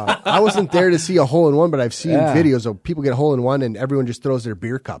 I wasn't there to see a hole in one, but I've seen videos of people get a hole in one, and everyone just throws their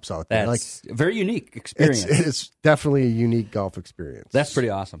beer cups out there. That's a very unique experience. It's definitely a unique golf experience. That's pretty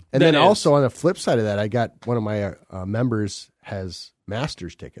awesome. And then also on the flip side of that, I got one of my members has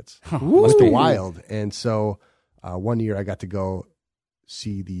Masters tickets. Must be wild, and so. One year I got to go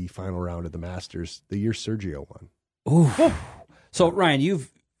see the final round of the Masters, the year Sergio won. Ooh. So, Ryan,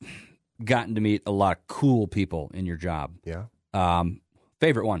 you've gotten to meet a lot of cool people in your job. Yeah.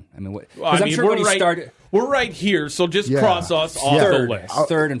 Favorite one? I mean, I'm sure when you started, we're right here, so just cross us off the list.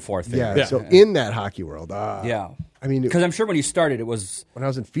 Third and fourth. Yeah. So in that hockey world, I mean, because I'm sure when you started, it was when I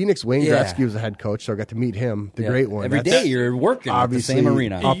was in Phoenix. Wayne Gretzky was the head coach, so I got to meet him, the great one. Every day you're working at the same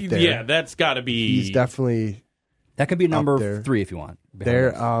arena. Up there. Yeah, that's got to be. He's definitely. That could be number 3 if you want.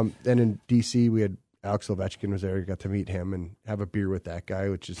 There, then in D.C. we had Alex Ovechkin was there. We got to meet him and have a beer with that guy,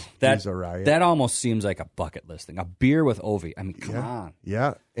 which is he's a riot. That almost seems like a bucket list thing. A beer with Ovi. I mean, come on.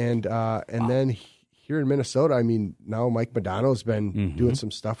 Yeah, and then here in Minnesota, I mean, now Mike Modano's been doing some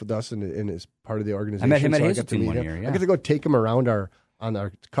stuff with us and is part of the organization. I met him at Hazeltine one year. Yeah. I got to go take him around on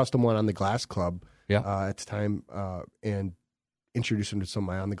our custom one on the Glass Club. At the time and introduce him to some of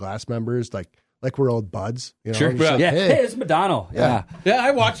my on the Glass members, like we're old buds, Sure. Like, hey, it's Modano. Yeah.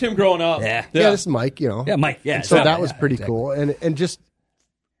 I watched him growing up. Yeah, this is Mike, Yeah, Mike. Yeah. And so that was pretty cool, and just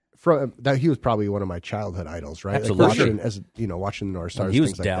from that, he was probably one of my childhood idols, right? Absolutely. Like watching the North Stars, he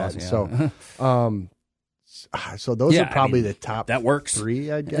was things like Dallas, that. So those are probably the top. That works.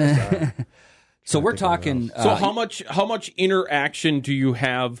 3, I guess. So we're talking. So how much interaction do you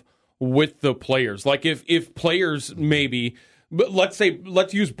have with the players? Like if players maybe. But let's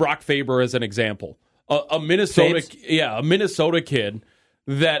use Brock Faber as an example. A Minnesota kid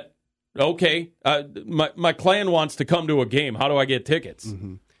that my clan wants to come to a game. How do I get tickets?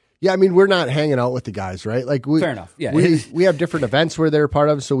 Mm-hmm. Yeah, I mean, we're not hanging out with the guys, right? Like Fair enough. Yeah. we have different events where they're part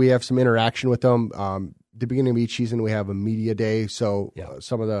of, so we have some interaction with them. The beginning of each season, we have a media day, so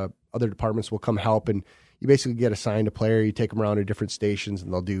some of the other departments will come help, and you basically get assigned a player. You take them around to different stations,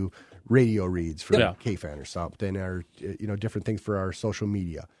 and they'll do radio reads for KFAN or something, or different things for our social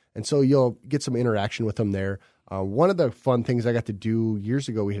media. And so you'll get some interaction with them there. One of the fun things I got to do years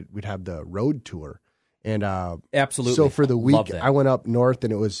ago, we'd have the road tour. And absolutely. So for the week, I went up north,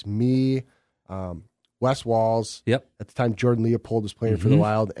 and it was me, Wes Walls. Yep. At the time, Jordan Leopold was playing for the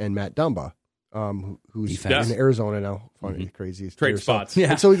Wild, and Matt Dumba, who's in Arizona now. Funny, crazy. Trade spots.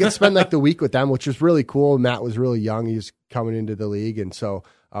 And so we get to spend like the week with them, which was really cool. Matt was really young; he was coming into the league, and so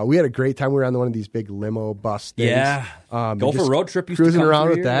we had a great time. We were on one of these big limo bus things. Yeah. Gopher road trip. Used cruising to come around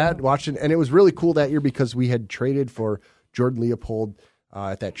with here, that, watching, and it was really cool that year because we had traded for Jordan Leopold.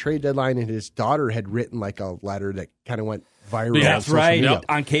 At that trade deadline, and his daughter had written like a letter that kind of went viral. That's right.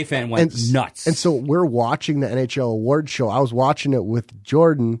 On KFAN went nuts. And so we're watching the NHL award show. I was watching it with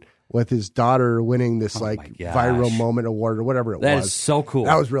Jordan, with his daughter winning this viral moment award or whatever it was. That is so cool.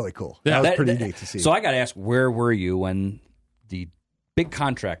 That was really cool. Yeah, that was pretty neat to see. So I got to ask, where were you when the big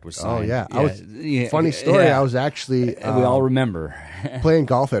contract was signed? Oh, yeah. Funny story. I was actually... we all remember. playing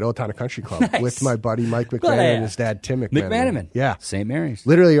golf at Owatonna Country Club with my buddy Mike McManaman and his dad, Tim McManaman. Yeah. St. Mary's.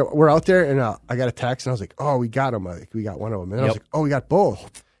 Literally, we're out there, and I got a text, and I was like, oh, we got him. We got one of them. And I was like, oh, we got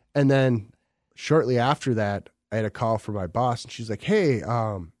both. And then shortly after that, I had a call from my boss, and she's like, hey,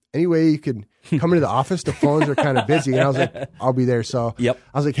 any way you can come into the office? The phones are kind of busy. And I was like, I'll be there. So I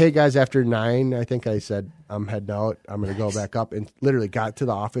was like, hey, guys, after 9, I think I said, I'm heading out. I'm going to go back up. And literally got to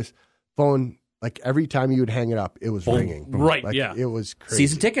the office. Phone, like every time you would hang it up, it was ringing. Right, like, yeah. It was crazy.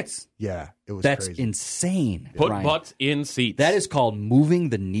 Season tickets. Yeah, it was That's crazy. insane. Put Ryan. butts in seats. That is called moving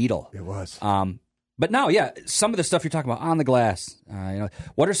the needle. It was. But now, some of the stuff you're talking about on the glass.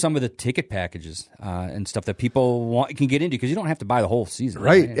 What are some of the ticket packages and stuff that people can get into? Because you don't have to buy the whole season,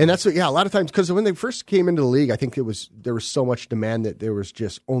 right? And that's what, a lot of times, because when they first came into the league, I think there was so much demand that there was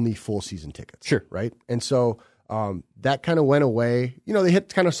just only full season tickets. Sure, right? And so that kind of went away. They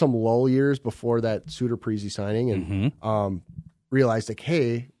hit kind of some lull years before that Suter Parisi signing, and realized like,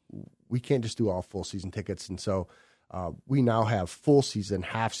 hey, we can't just do all full season tickets, and so. We now have full season,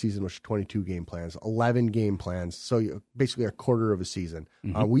 half season, which are 22 game plans, 11 game plans. So basically a quarter of a season.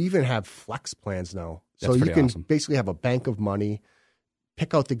 We even have flex plans now. So you can basically have a bank of money,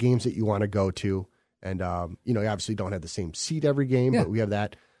 pick out the games that you want to go to. And, you obviously don't have the same seat every game, but we have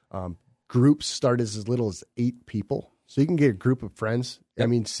that. Groups start as little as 8 people. So you can get a group of friends. I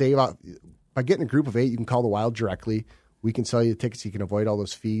mean, save out by getting a group of 8, you can call the Wild directly. We can sell you the tickets. You can avoid all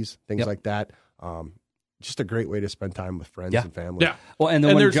those fees, things like that. Just a great way to spend time with friends and family. Yeah. Well, and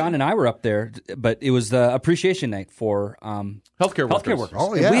then when John and I were up there, but it was the appreciation night for healthcare workers.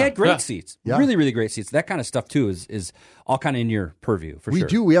 Oh, yeah. We had great seats. Yeah. Really, really great seats. That kind of stuff, too, is all kind of in your purview, for sure. We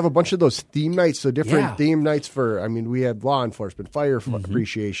do. We have a bunch of those theme nights, so different theme nights we had law enforcement, fire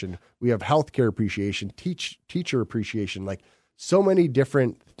appreciation. We have healthcare appreciation, teacher appreciation, like so many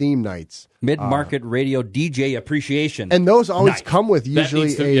different theme nights. Mid-market radio DJ appreciation. And those always come with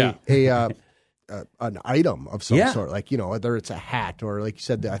usually an item of some sort, like whether it's a hat or like you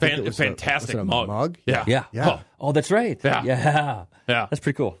said, I think it was fantastic a mug. Yeah. Oh, that's right. Yeah. That's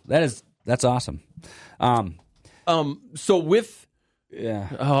pretty cool. That's awesome. So with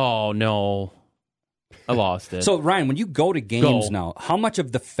oh no, I lost it. So Ryan, when you go to games now, how much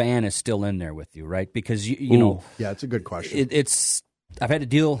of the fan is still in there with you, right? Because you know, it's a good question. It's I've had to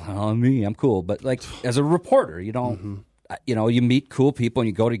deal. I'm cool, but like as a reporter, you don't. You meet cool people and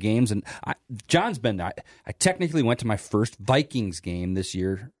you go to games. And John's been. I technically went to my first Vikings game this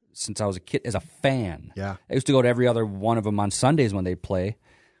year since I was a kid as a fan. Yeah, I used to go to every other one of them on Sundays when they play.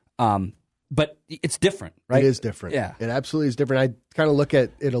 But it's different, right? It is different. Yeah, it absolutely is different. I kind of look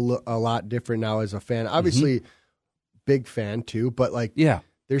at it a lot different now as a fan. Obviously, big fan too, but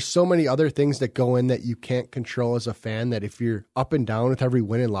there's so many other things that go in that you can't control as a fan. That if you're up and down with every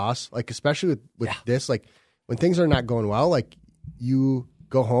win and loss, like especially with this, like. When things are not going well, like you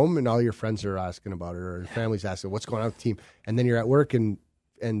go home and all your friends are asking about it or your family's asking what's going on with the team. And then you're at work and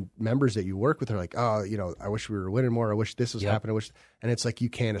members that you work with are like, oh, I wish we were winning more. I wish this was happening. And it's like you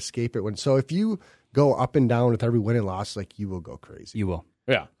can't escape it. So if you go up and down with every win and loss, like you will go crazy. You will.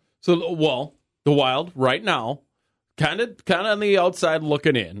 Yeah. So, the Wild right now, kind of on the outside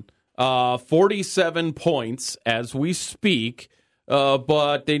looking in, 47 points as we speak.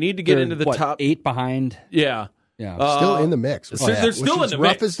 But they need to get into the top 8 behind. Yeah. Yeah, still in the mix. They're still in the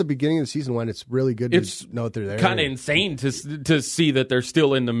rough mix. as the beginning of the season when it's really good to know that they're there. Kind of insane to see that they're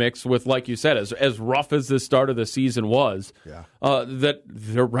still in the mix with, like you said, as rough as the start of the season was, that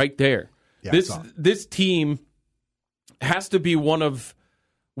they're right there. Yeah, this team has to be one of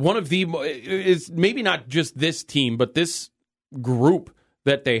the, is maybe not just this team, but this group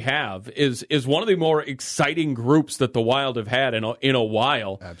that they have is one of the more exciting groups that the Wild have had in a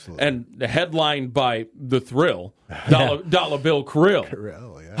while. Absolutely. And headlined by the Thrill, Dollar Bill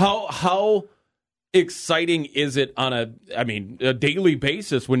Krill. Yeah. How exciting is it on a daily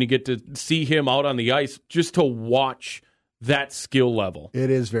basis when you get to see him out on the ice, just to watch that skill level? It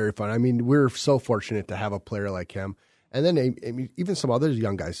is very fun. I mean, we're so fortunate to have a player like him. And then even some other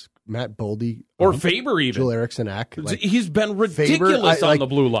young guys, Matt Boldy. Or Faber even. Joel Eriksson-Ek. He's been ridiculous on the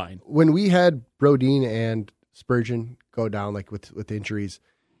blue line. When we had Brodin and Spurgeon go down with injuries,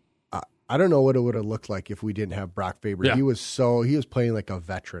 I don't know what it would have looked like if we didn't have Brock Faber. Yeah. He was playing like a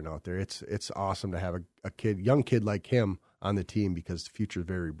veteran out there. It's awesome to have a young kid like him on the team because the future is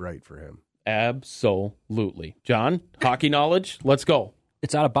very bright for him. Absolutely. John, hockey knowledge, let's go.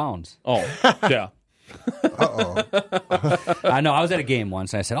 It's out of bounds. Oh, yeah. I know. I was at a game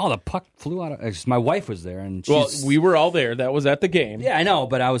once, and I said, "Oh, the puck flew out of." My wife was there, and we were all there. That was at the game. Yeah, I know.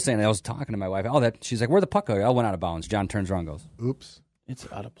 But I was talking to my wife. She's like, "Where'd the puck go?" I went out of bounds. John turns around, and goes, "Oops, it's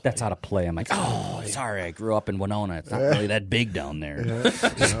out of play." That's out of play. I'm like, "Oh, sorry. I grew up in Winona. It's not really that big down there."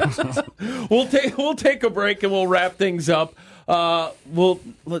 We'll take a break and we'll wrap things up.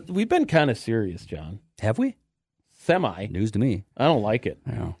 We've been kind of serious, John. Have we? Semi. News to me. I don't like it.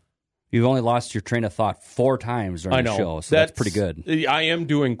 I know. You've only lost your train of thought 4 times during the show, so that's pretty good. I am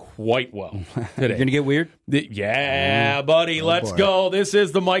doing quite well today. You're going to get weird? Yeah, buddy, let's go. This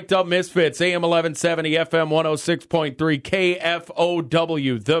is the Mic'd Up Misfits, AM 1170, FM 106.3,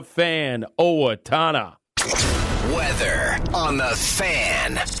 KFOW, The Fan, Owatonna. Weather on The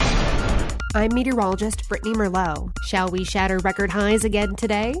Fan. I'm meteorologist Brittany Merlot. Shall we shatter record highs again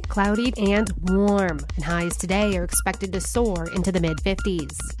today? Cloudy and warm. And highs today are expected to soar into the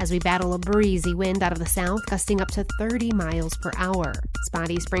mid-50s as we battle a breezy wind out of the south, gusting up to 30 miles per hour.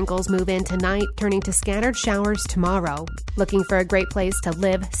 Spotty sprinkles move in tonight, turning to scattered showers tomorrow. Looking for a great place to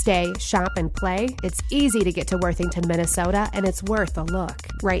live, stay, shop, and play? It's easy to get to Worthington, Minnesota, and it's worth a look.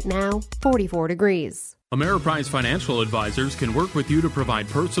 Right now, 44 degrees. Ameriprise Financial Advisors can work with you to provide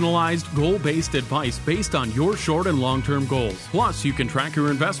personalized, goal-based advice based on your short and long-term goals. Plus, you can track your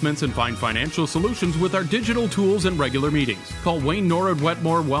investments and find financial solutions with our digital tools and regular meetings. Call Wayne Norwood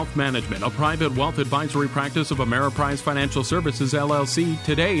Wetmore Wealth Management, a private wealth advisory practice of Ameriprise Financial Services, LLC,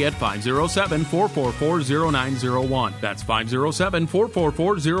 today at 507-444-0901. That's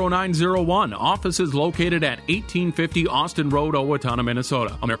 507-444-0901. Office is located at 1850 Austin Road, Owatonna,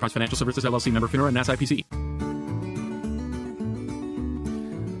 Minnesota. Ameriprise Financial Services, LLC, member FINRA and SIPC.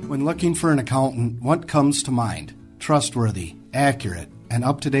 When looking for an accountant, what comes to mind? Trustworthy, accurate, and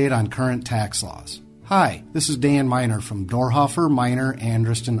up-to-date on current tax laws. Hi, this is Dan Miner from Dorhofer, Miner,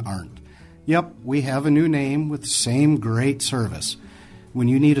 Andrist & Arndt. Yep, we have a new name with the same great service. When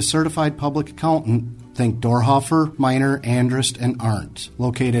you need a certified public accountant, think Dorhofer, Miner, Andrist & Arndt,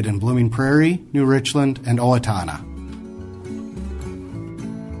 located in Blooming Prairie, New Richland, and Owatonna.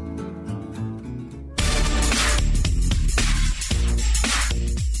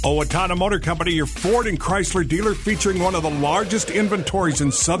 Owatonna Motor Company, your Ford and Chrysler dealer, featuring one of the largest inventories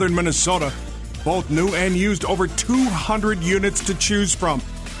in southern Minnesota. Both new and used, over 200 units to choose from.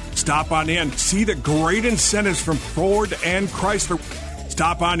 Stop on in. See the great incentives from Ford and Chrysler.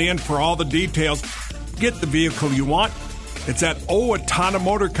 Stop on in for all the details. Get the vehicle you want. It's at Owatonna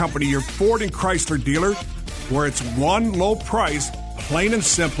Motor Company, your Ford and Chrysler dealer, where it's one low price, plain and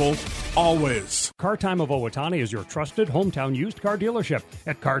simple, always. Car Time of Owatonna is your trusted hometown used car dealership.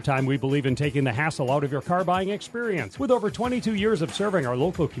 At Car Time, we believe in taking the hassle out of your car buying experience. With over 22 years of serving our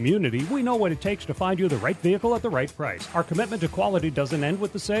local community, we know what it takes to find you the right vehicle at the right price. Our commitment to quality doesn't end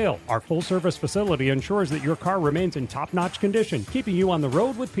with the sale. Our full-service facility ensures that your car remains in top-notch condition, keeping you on the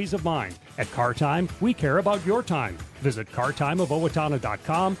road with peace of mind. At Car Time, we care about your time. Visit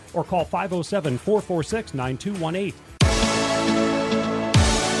cartimeofowatonna.com or call 507-446-9218.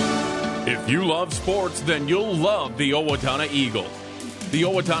 If you love sports, then you'll love the Owatonna Eagles. The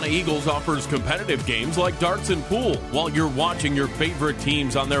Owatonna Eagles offers competitive games like darts and pool while you're watching your favorite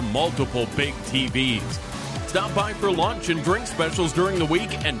teams on their multiple big TVs. Stop by for lunch and drink specials during the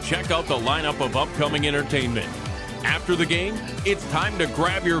week and check out the lineup of upcoming entertainment. After the game, it's time to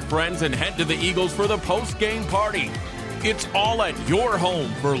grab your friends and head to the Eagles for the post-game party. It's all at your home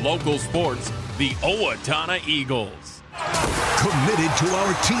for local sports, the Owatonna Eagles. Committed to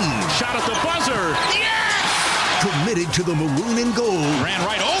our team. Shot at the buzzer. Yes! Committed to the maroon and gold. Ran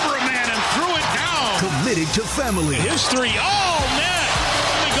right over a man and threw it down. Committed to family. His three, net.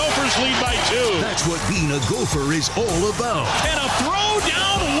 The Gophers lead by 2. That's what being a Gopher is all about. And a throw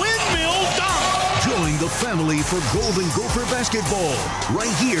down windmill dunk. Join the family for Golden Gopher basketball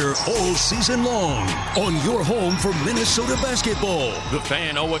right here all season long on your home for Minnesota basketball. The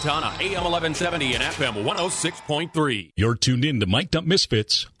Fan, Owatonna, AM 1170 and FM 106.3. You're tuned in to Mic'd Up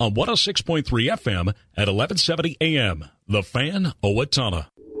Misfits on 106.3 FM at 1170 AM. The Fan, Owatonna.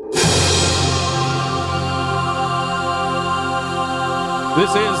 This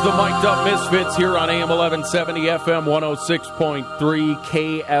is the Mic'd Up Misfits here on AM 1170 FM 106.3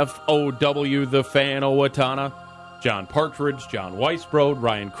 KFOW, The Fan, Owatonna. John Partridge, John Weisbrod,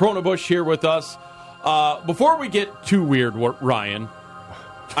 Ryan Kronebusch here with us. Before we get too weird, Ryan,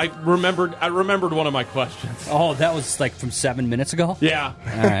 I remembered one of my questions. Oh, that was like from 7 minutes ago? Yeah.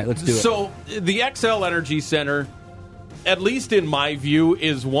 All right, let's do it. So the XL Energy Center, at least in my view,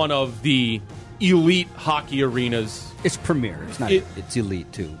 is one of the elite hockey arenas. It's premier. It's not. It's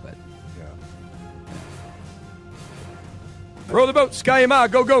elite too, but Row the boat, Sky Ma,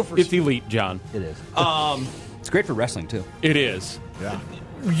 go Gophers. It's elite, John. it is. It's great for wrestling too. It is. Yeah.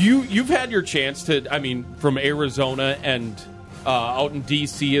 You've had your chance to, from Arizona and out in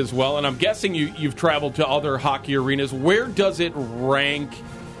D.C. as well, and I'm guessing you've traveled to other hockey arenas. Where does it rank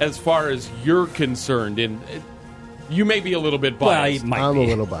as far as you're concerned? And you may be a little bit biased. I'm a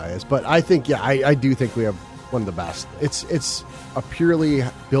little biased, but I think, I do think we have one of the best. It's a purely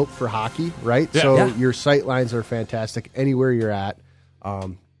built for hockey, right? Yeah. So Yeah. your sight lines are fantastic anywhere you're at.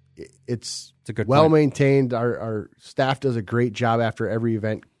 It's a good well point. maintained. Our staff does a great job after every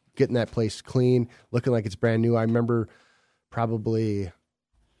event, getting that place clean, looking like it's brand new. I remember probably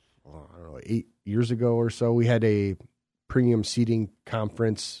 8 years ago or so, we had a premium seating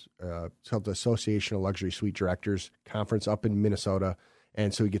conference. It's called the Association of Luxury Suite Directors Conference up in Minnesota.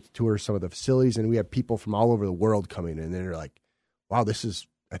 And so we get to tour some of the facilities, and we have people from all over the world coming in, and they're like, wow, this is,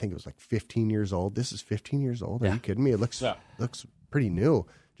 I think it was like 15 years old. This is 15 years old? Are you kidding me? It looks pretty new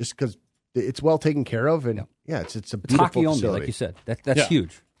just because it's well taken care of. And it's a beautiful hockey only, facility. like you said. That's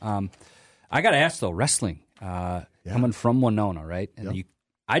huge. I got to ask though, wrestling, coming from Winona, right? And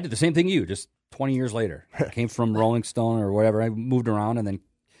I did the same thing you, just 20 years later. I came from Rolling Stone or whatever. I moved around, and then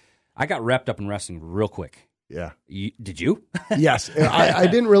I got wrapped up in wrestling real quick. Yeah. Did you? Yes. I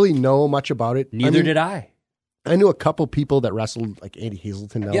didn't really know much about it. Neither did I. I knew a couple people that wrestled, like Andy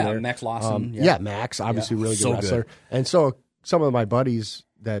Hazelton down there. Max Lawson. Max, obviously really good So wrestler. good. And so some of my buddies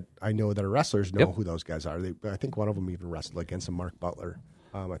that I know that are wrestlers know who those guys are. I think one of them even wrestled against a Mark Butler.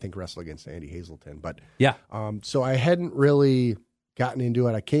 I think wrestled against Andy Hazelton. But so I hadn't really gotten into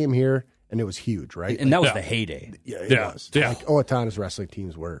it. I came here, and it was huge, right? And that was the heyday. Yeah, it was. Yeah. Like Owatonna's wrestling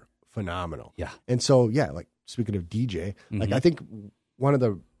teams were phenomenal. Yeah. And so, like speaking of DJ, like I think one of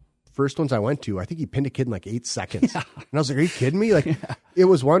the first ones I went to, I think he pinned a kid in like 8 seconds. And I was like, are you kidding me? Like it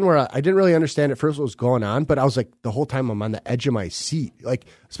was one where I didn't really understand at first what was going on, but I was like, the whole time I'm on the edge of my seat. Like,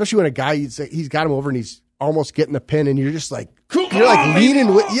 especially when a guy, he's got him over and he's almost getting the pin, and you're just like,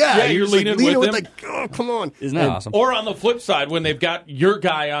 leaning with, you're leaning with him. like, oh, come on. Isn't that awesome? Or on the flip side, when they've got your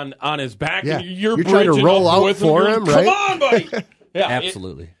guy on his back, and you're trying to bridging roll up out with for him. him, Come right? on, buddy. Yeah,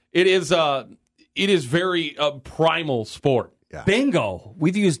 Absolutely. It is very primal sport. Yeah. Bingo.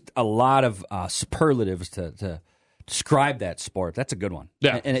 We've used a lot of superlatives to describe that sport. That's a good one.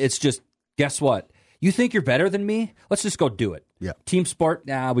 Yeah. And it's just, guess what? You think you're better than me? Let's just go do it. Yeah. Team sport,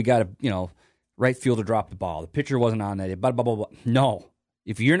 we got to, right fielder dropped the ball. The pitcher wasn't on that. Blah, blah, blah, blah. No.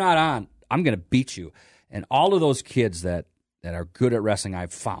 If you're not on, I'm going to beat you. And all of those kids that are good at wrestling,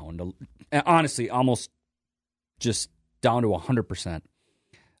 I've found, honestly, almost just down to 100%.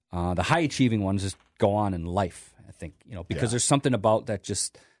 The high-achieving ones just go on in life, I think, because there's something about that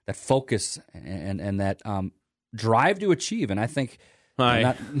that focus and that drive to achieve. And I think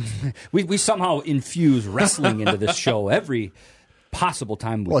we somehow infuse wrestling into this show every possible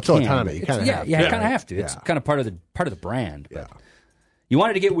time we can. It's Owatonna. You kind of have to. You kind of have to. It's kind of part of the brand. Yeah. But you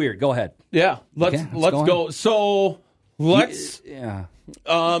wanted to get weird. Go ahead. Yeah. Let's go. So let's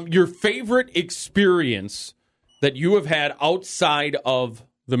your favorite experience that you have had outside of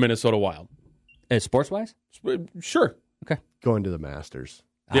the Minnesota Wild, sports-wise? Sure. Okay. Going to the Masters.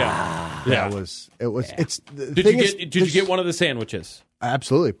 Yeah. It was. It's. Did you get one of the sandwiches?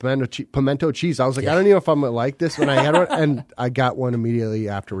 Absolutely, pimento cheese. I was like, I don't know if I'm gonna like this when I had one, and I got one immediately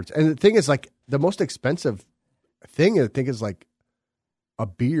afterwards. And the thing is, like, the most expensive thing I think is like a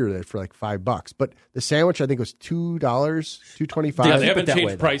beer there for like $5, but the sandwich I think was $2, $2.25. Yeah, they haven't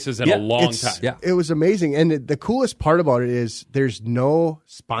changed prices in a long time. Yeah, it was amazing. And the coolest part about it is there's no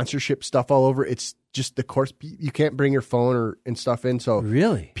sponsorship stuff all over. It's just the course. You can't bring your phone and stuff in. So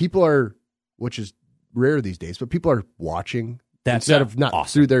really, people are, which is rare these days, but people are watching instead of not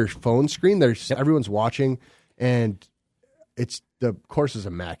awesome. through their phone screen. Everyone's watching, and the course is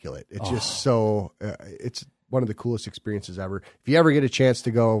immaculate. It's just so it's one of the coolest experiences ever. If you ever get a chance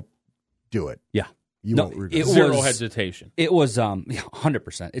to go, do it. Yeah. You won't regret it. Zero hesitation. It was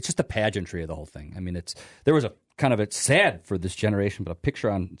 100%. It's just the pageantry of the whole thing. I mean, there was it's sad for this generation, but a picture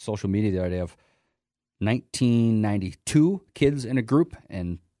on social media the other day of 1992 kids in a group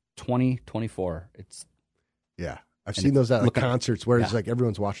and 2024. I've seen those at concerts where it's like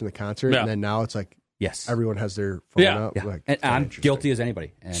everyone's watching the concert, and then now it's like everyone has their phone out. Yeah. Like, and I'm guilty as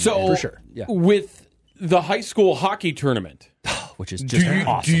anybody. For sure. Yeah. With the high school hockey tournament, which is just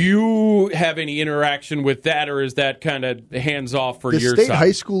awesome. Do you have any interaction with that, or is that kind of hands off for your state side?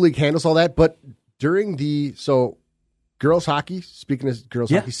 high school league handles all that, but during girls hockey, speaking of girls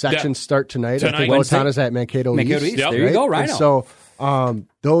hockey, sections start tonight. I think Owatonna's at Mankato East. Yep. There you go, right? So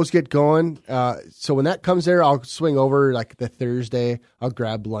those get going. So when that comes there, I'll swing over like the Thursday. I'll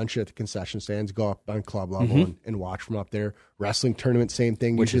grab lunch at the concession stands, go up on club level and watch from up there. Wrestling tournament, same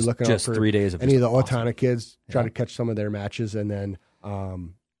thing. Which usually is looking just out for 3 days of any of the awesome. Owatonna kids, try to catch some of their matches, and then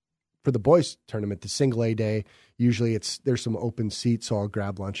for the boys tournament, the single A day, usually there's some open seats, so I'll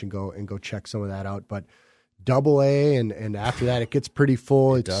grab lunch and go check some of that out. But double A and after that, it gets pretty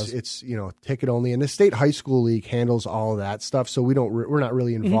full. It's ticket only, and the state high school league handles all of that stuff. So we're not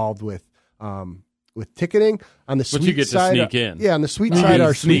really involved with ticketing on the suite you get side. to sneak in. Yeah, on the suite side,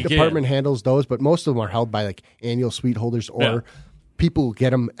 our suite department handles those, but most of them are held by like annual suite holders or people who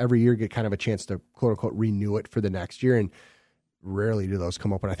get them every year, get kind of a chance to quote unquote renew it for the next year, and rarely do those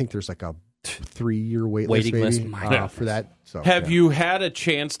come up. And I think there's like a 3-year waiting list for that. So, have you had a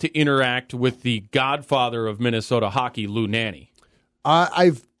chance to interact with the godfather of Minnesota hockey, Lou Nanny?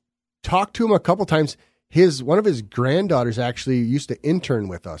 I've talked to him a couple times. One of his granddaughters actually used to intern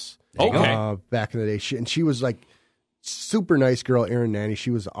with us. Back in the day, she was like super nice girl, Erin Nanny. She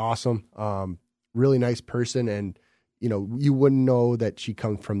was awesome, really nice person, and you wouldn't know that she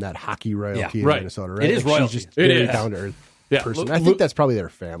comes from that hockey royalty in Minnesota. Right? It is royalty. She's just very down to earth. Person. I think that's probably their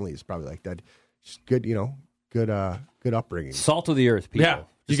family is probably like that. Just good, good upbringing. Salt of the earth, people. Yeah,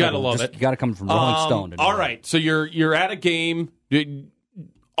 you got to love it. You got to come from Rolling Stone. All right, so you're at a game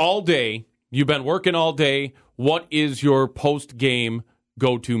all day. You've been working all day. What is your post-game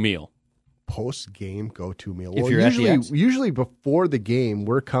go-to meal? Post-game go-to meal. If Well, you're usually before the game,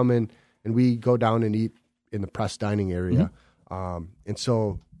 we're coming and we go down and eat in the press dining area, and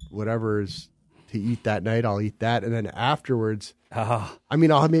so whatever is to eat that night, I'll eat that, and then afterwards, I'm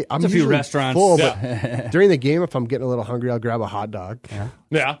a few restaurants full, but during the game, if I'm getting a little hungry, I'll grab a hot dog.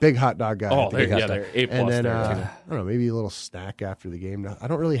 Yeah, big hot dog guy. Oh, they're A+. And then there, I don't know, maybe a little snack after the game. I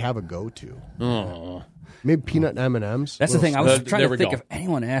don't really have a go-to. Maybe peanut and M&Ms. That's the thing. I was trying to think if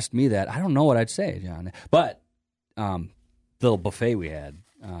anyone asked me that. I don't know what I'd say, John. But the little buffet we had.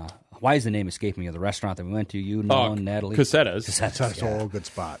 Why is the name escaping me of the restaurant that we went to? You, Nolan, Natalie? Casetas. That's a good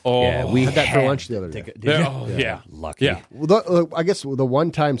spot. Oh, yeah, we had that for lunch the other day. Lucky. Yeah. Well, I guess the one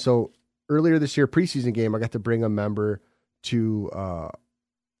time, so earlier this year, preseason game, I got to bring a member to a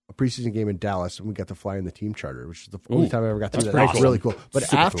preseason game in Dallas, and we got to fly in the team charter, which is the only time I ever got to do that. That's really cool. But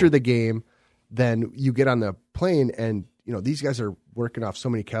Super after cool. the game, then you get on the plane, and these guys are working off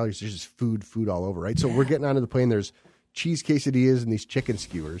so many calories. There's just food all over, right? So we're getting onto the plane. There's cheese quesadillas and these chicken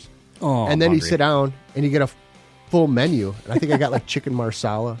skewers. Oh, and then hungry. you sit down and you get a full menu. And I think I got like chicken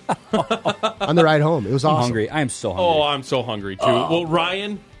marsala on the ride home. It was awesome. I'm hungry. I am so hungry. Oh, I'm so hungry too. Well,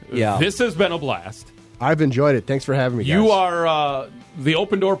 Ryan, this has been a blast. I've enjoyed it. Thanks for having me, guys. You are, the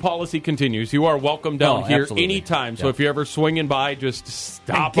open door policy continues. You are welcome down here absolutely. anytime. So if you're ever swinging by, just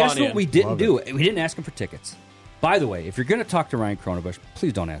stop and guess on in. what we didn't do? We didn't ask him for tickets. By the way, if you're going to talk to Ryan Kronebusch,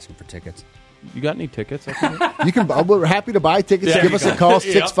 please don't ask him for tickets. You got any tickets? You can. We're happy to buy tickets. Give us a call,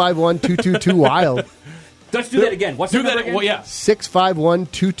 651-222-WILD. Let's do that again. What's the number again? Well, yeah.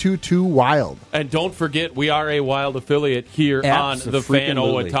 651-222-WILD. And don't forget, we are a Wild affiliate here on the Fan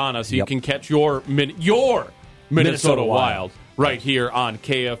Owatonna, so you can catch your Minnesota Wild right here on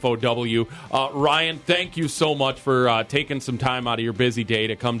KFOW. Ryan, thank you so much for taking some time out of your busy day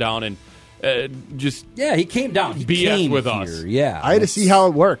to come down and he came down. He BS came with here. us. Yeah, I had to see how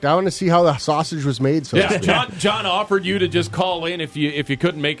it worked. I want to see how the sausage was made. So John offered you to just call in if you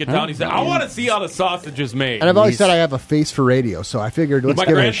couldn't make it down. He said, "I want to see how the sausage is made." And I've always said I have a face for radio, so I figured let's My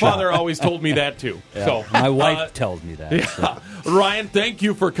give it a shot. grandfather always told me that too. Yeah. So my wife tells me that. Yeah. So. Ryan, thank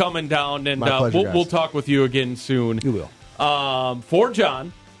you for coming down, and My pleasure, we'll talk with you again soon. You will. For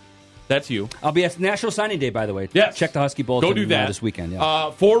John That's you. I'll be at National Signing Day, by the way. Yes. Check the Husky Bulletin. Go do that this weekend.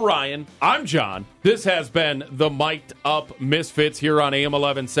 Yeah. For Ryan, I'm John. This has been the Mic'd Up Misfits here on AM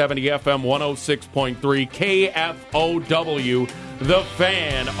 1170 FM 106.3 KFOW, The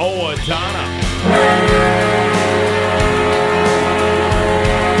Fan, Owatonna.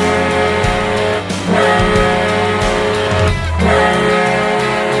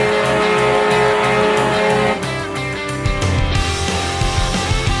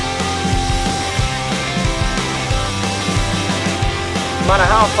 No matter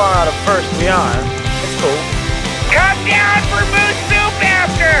how far out of first we are, it's cool. Come down for moose soup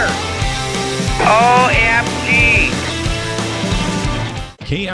after! OMG!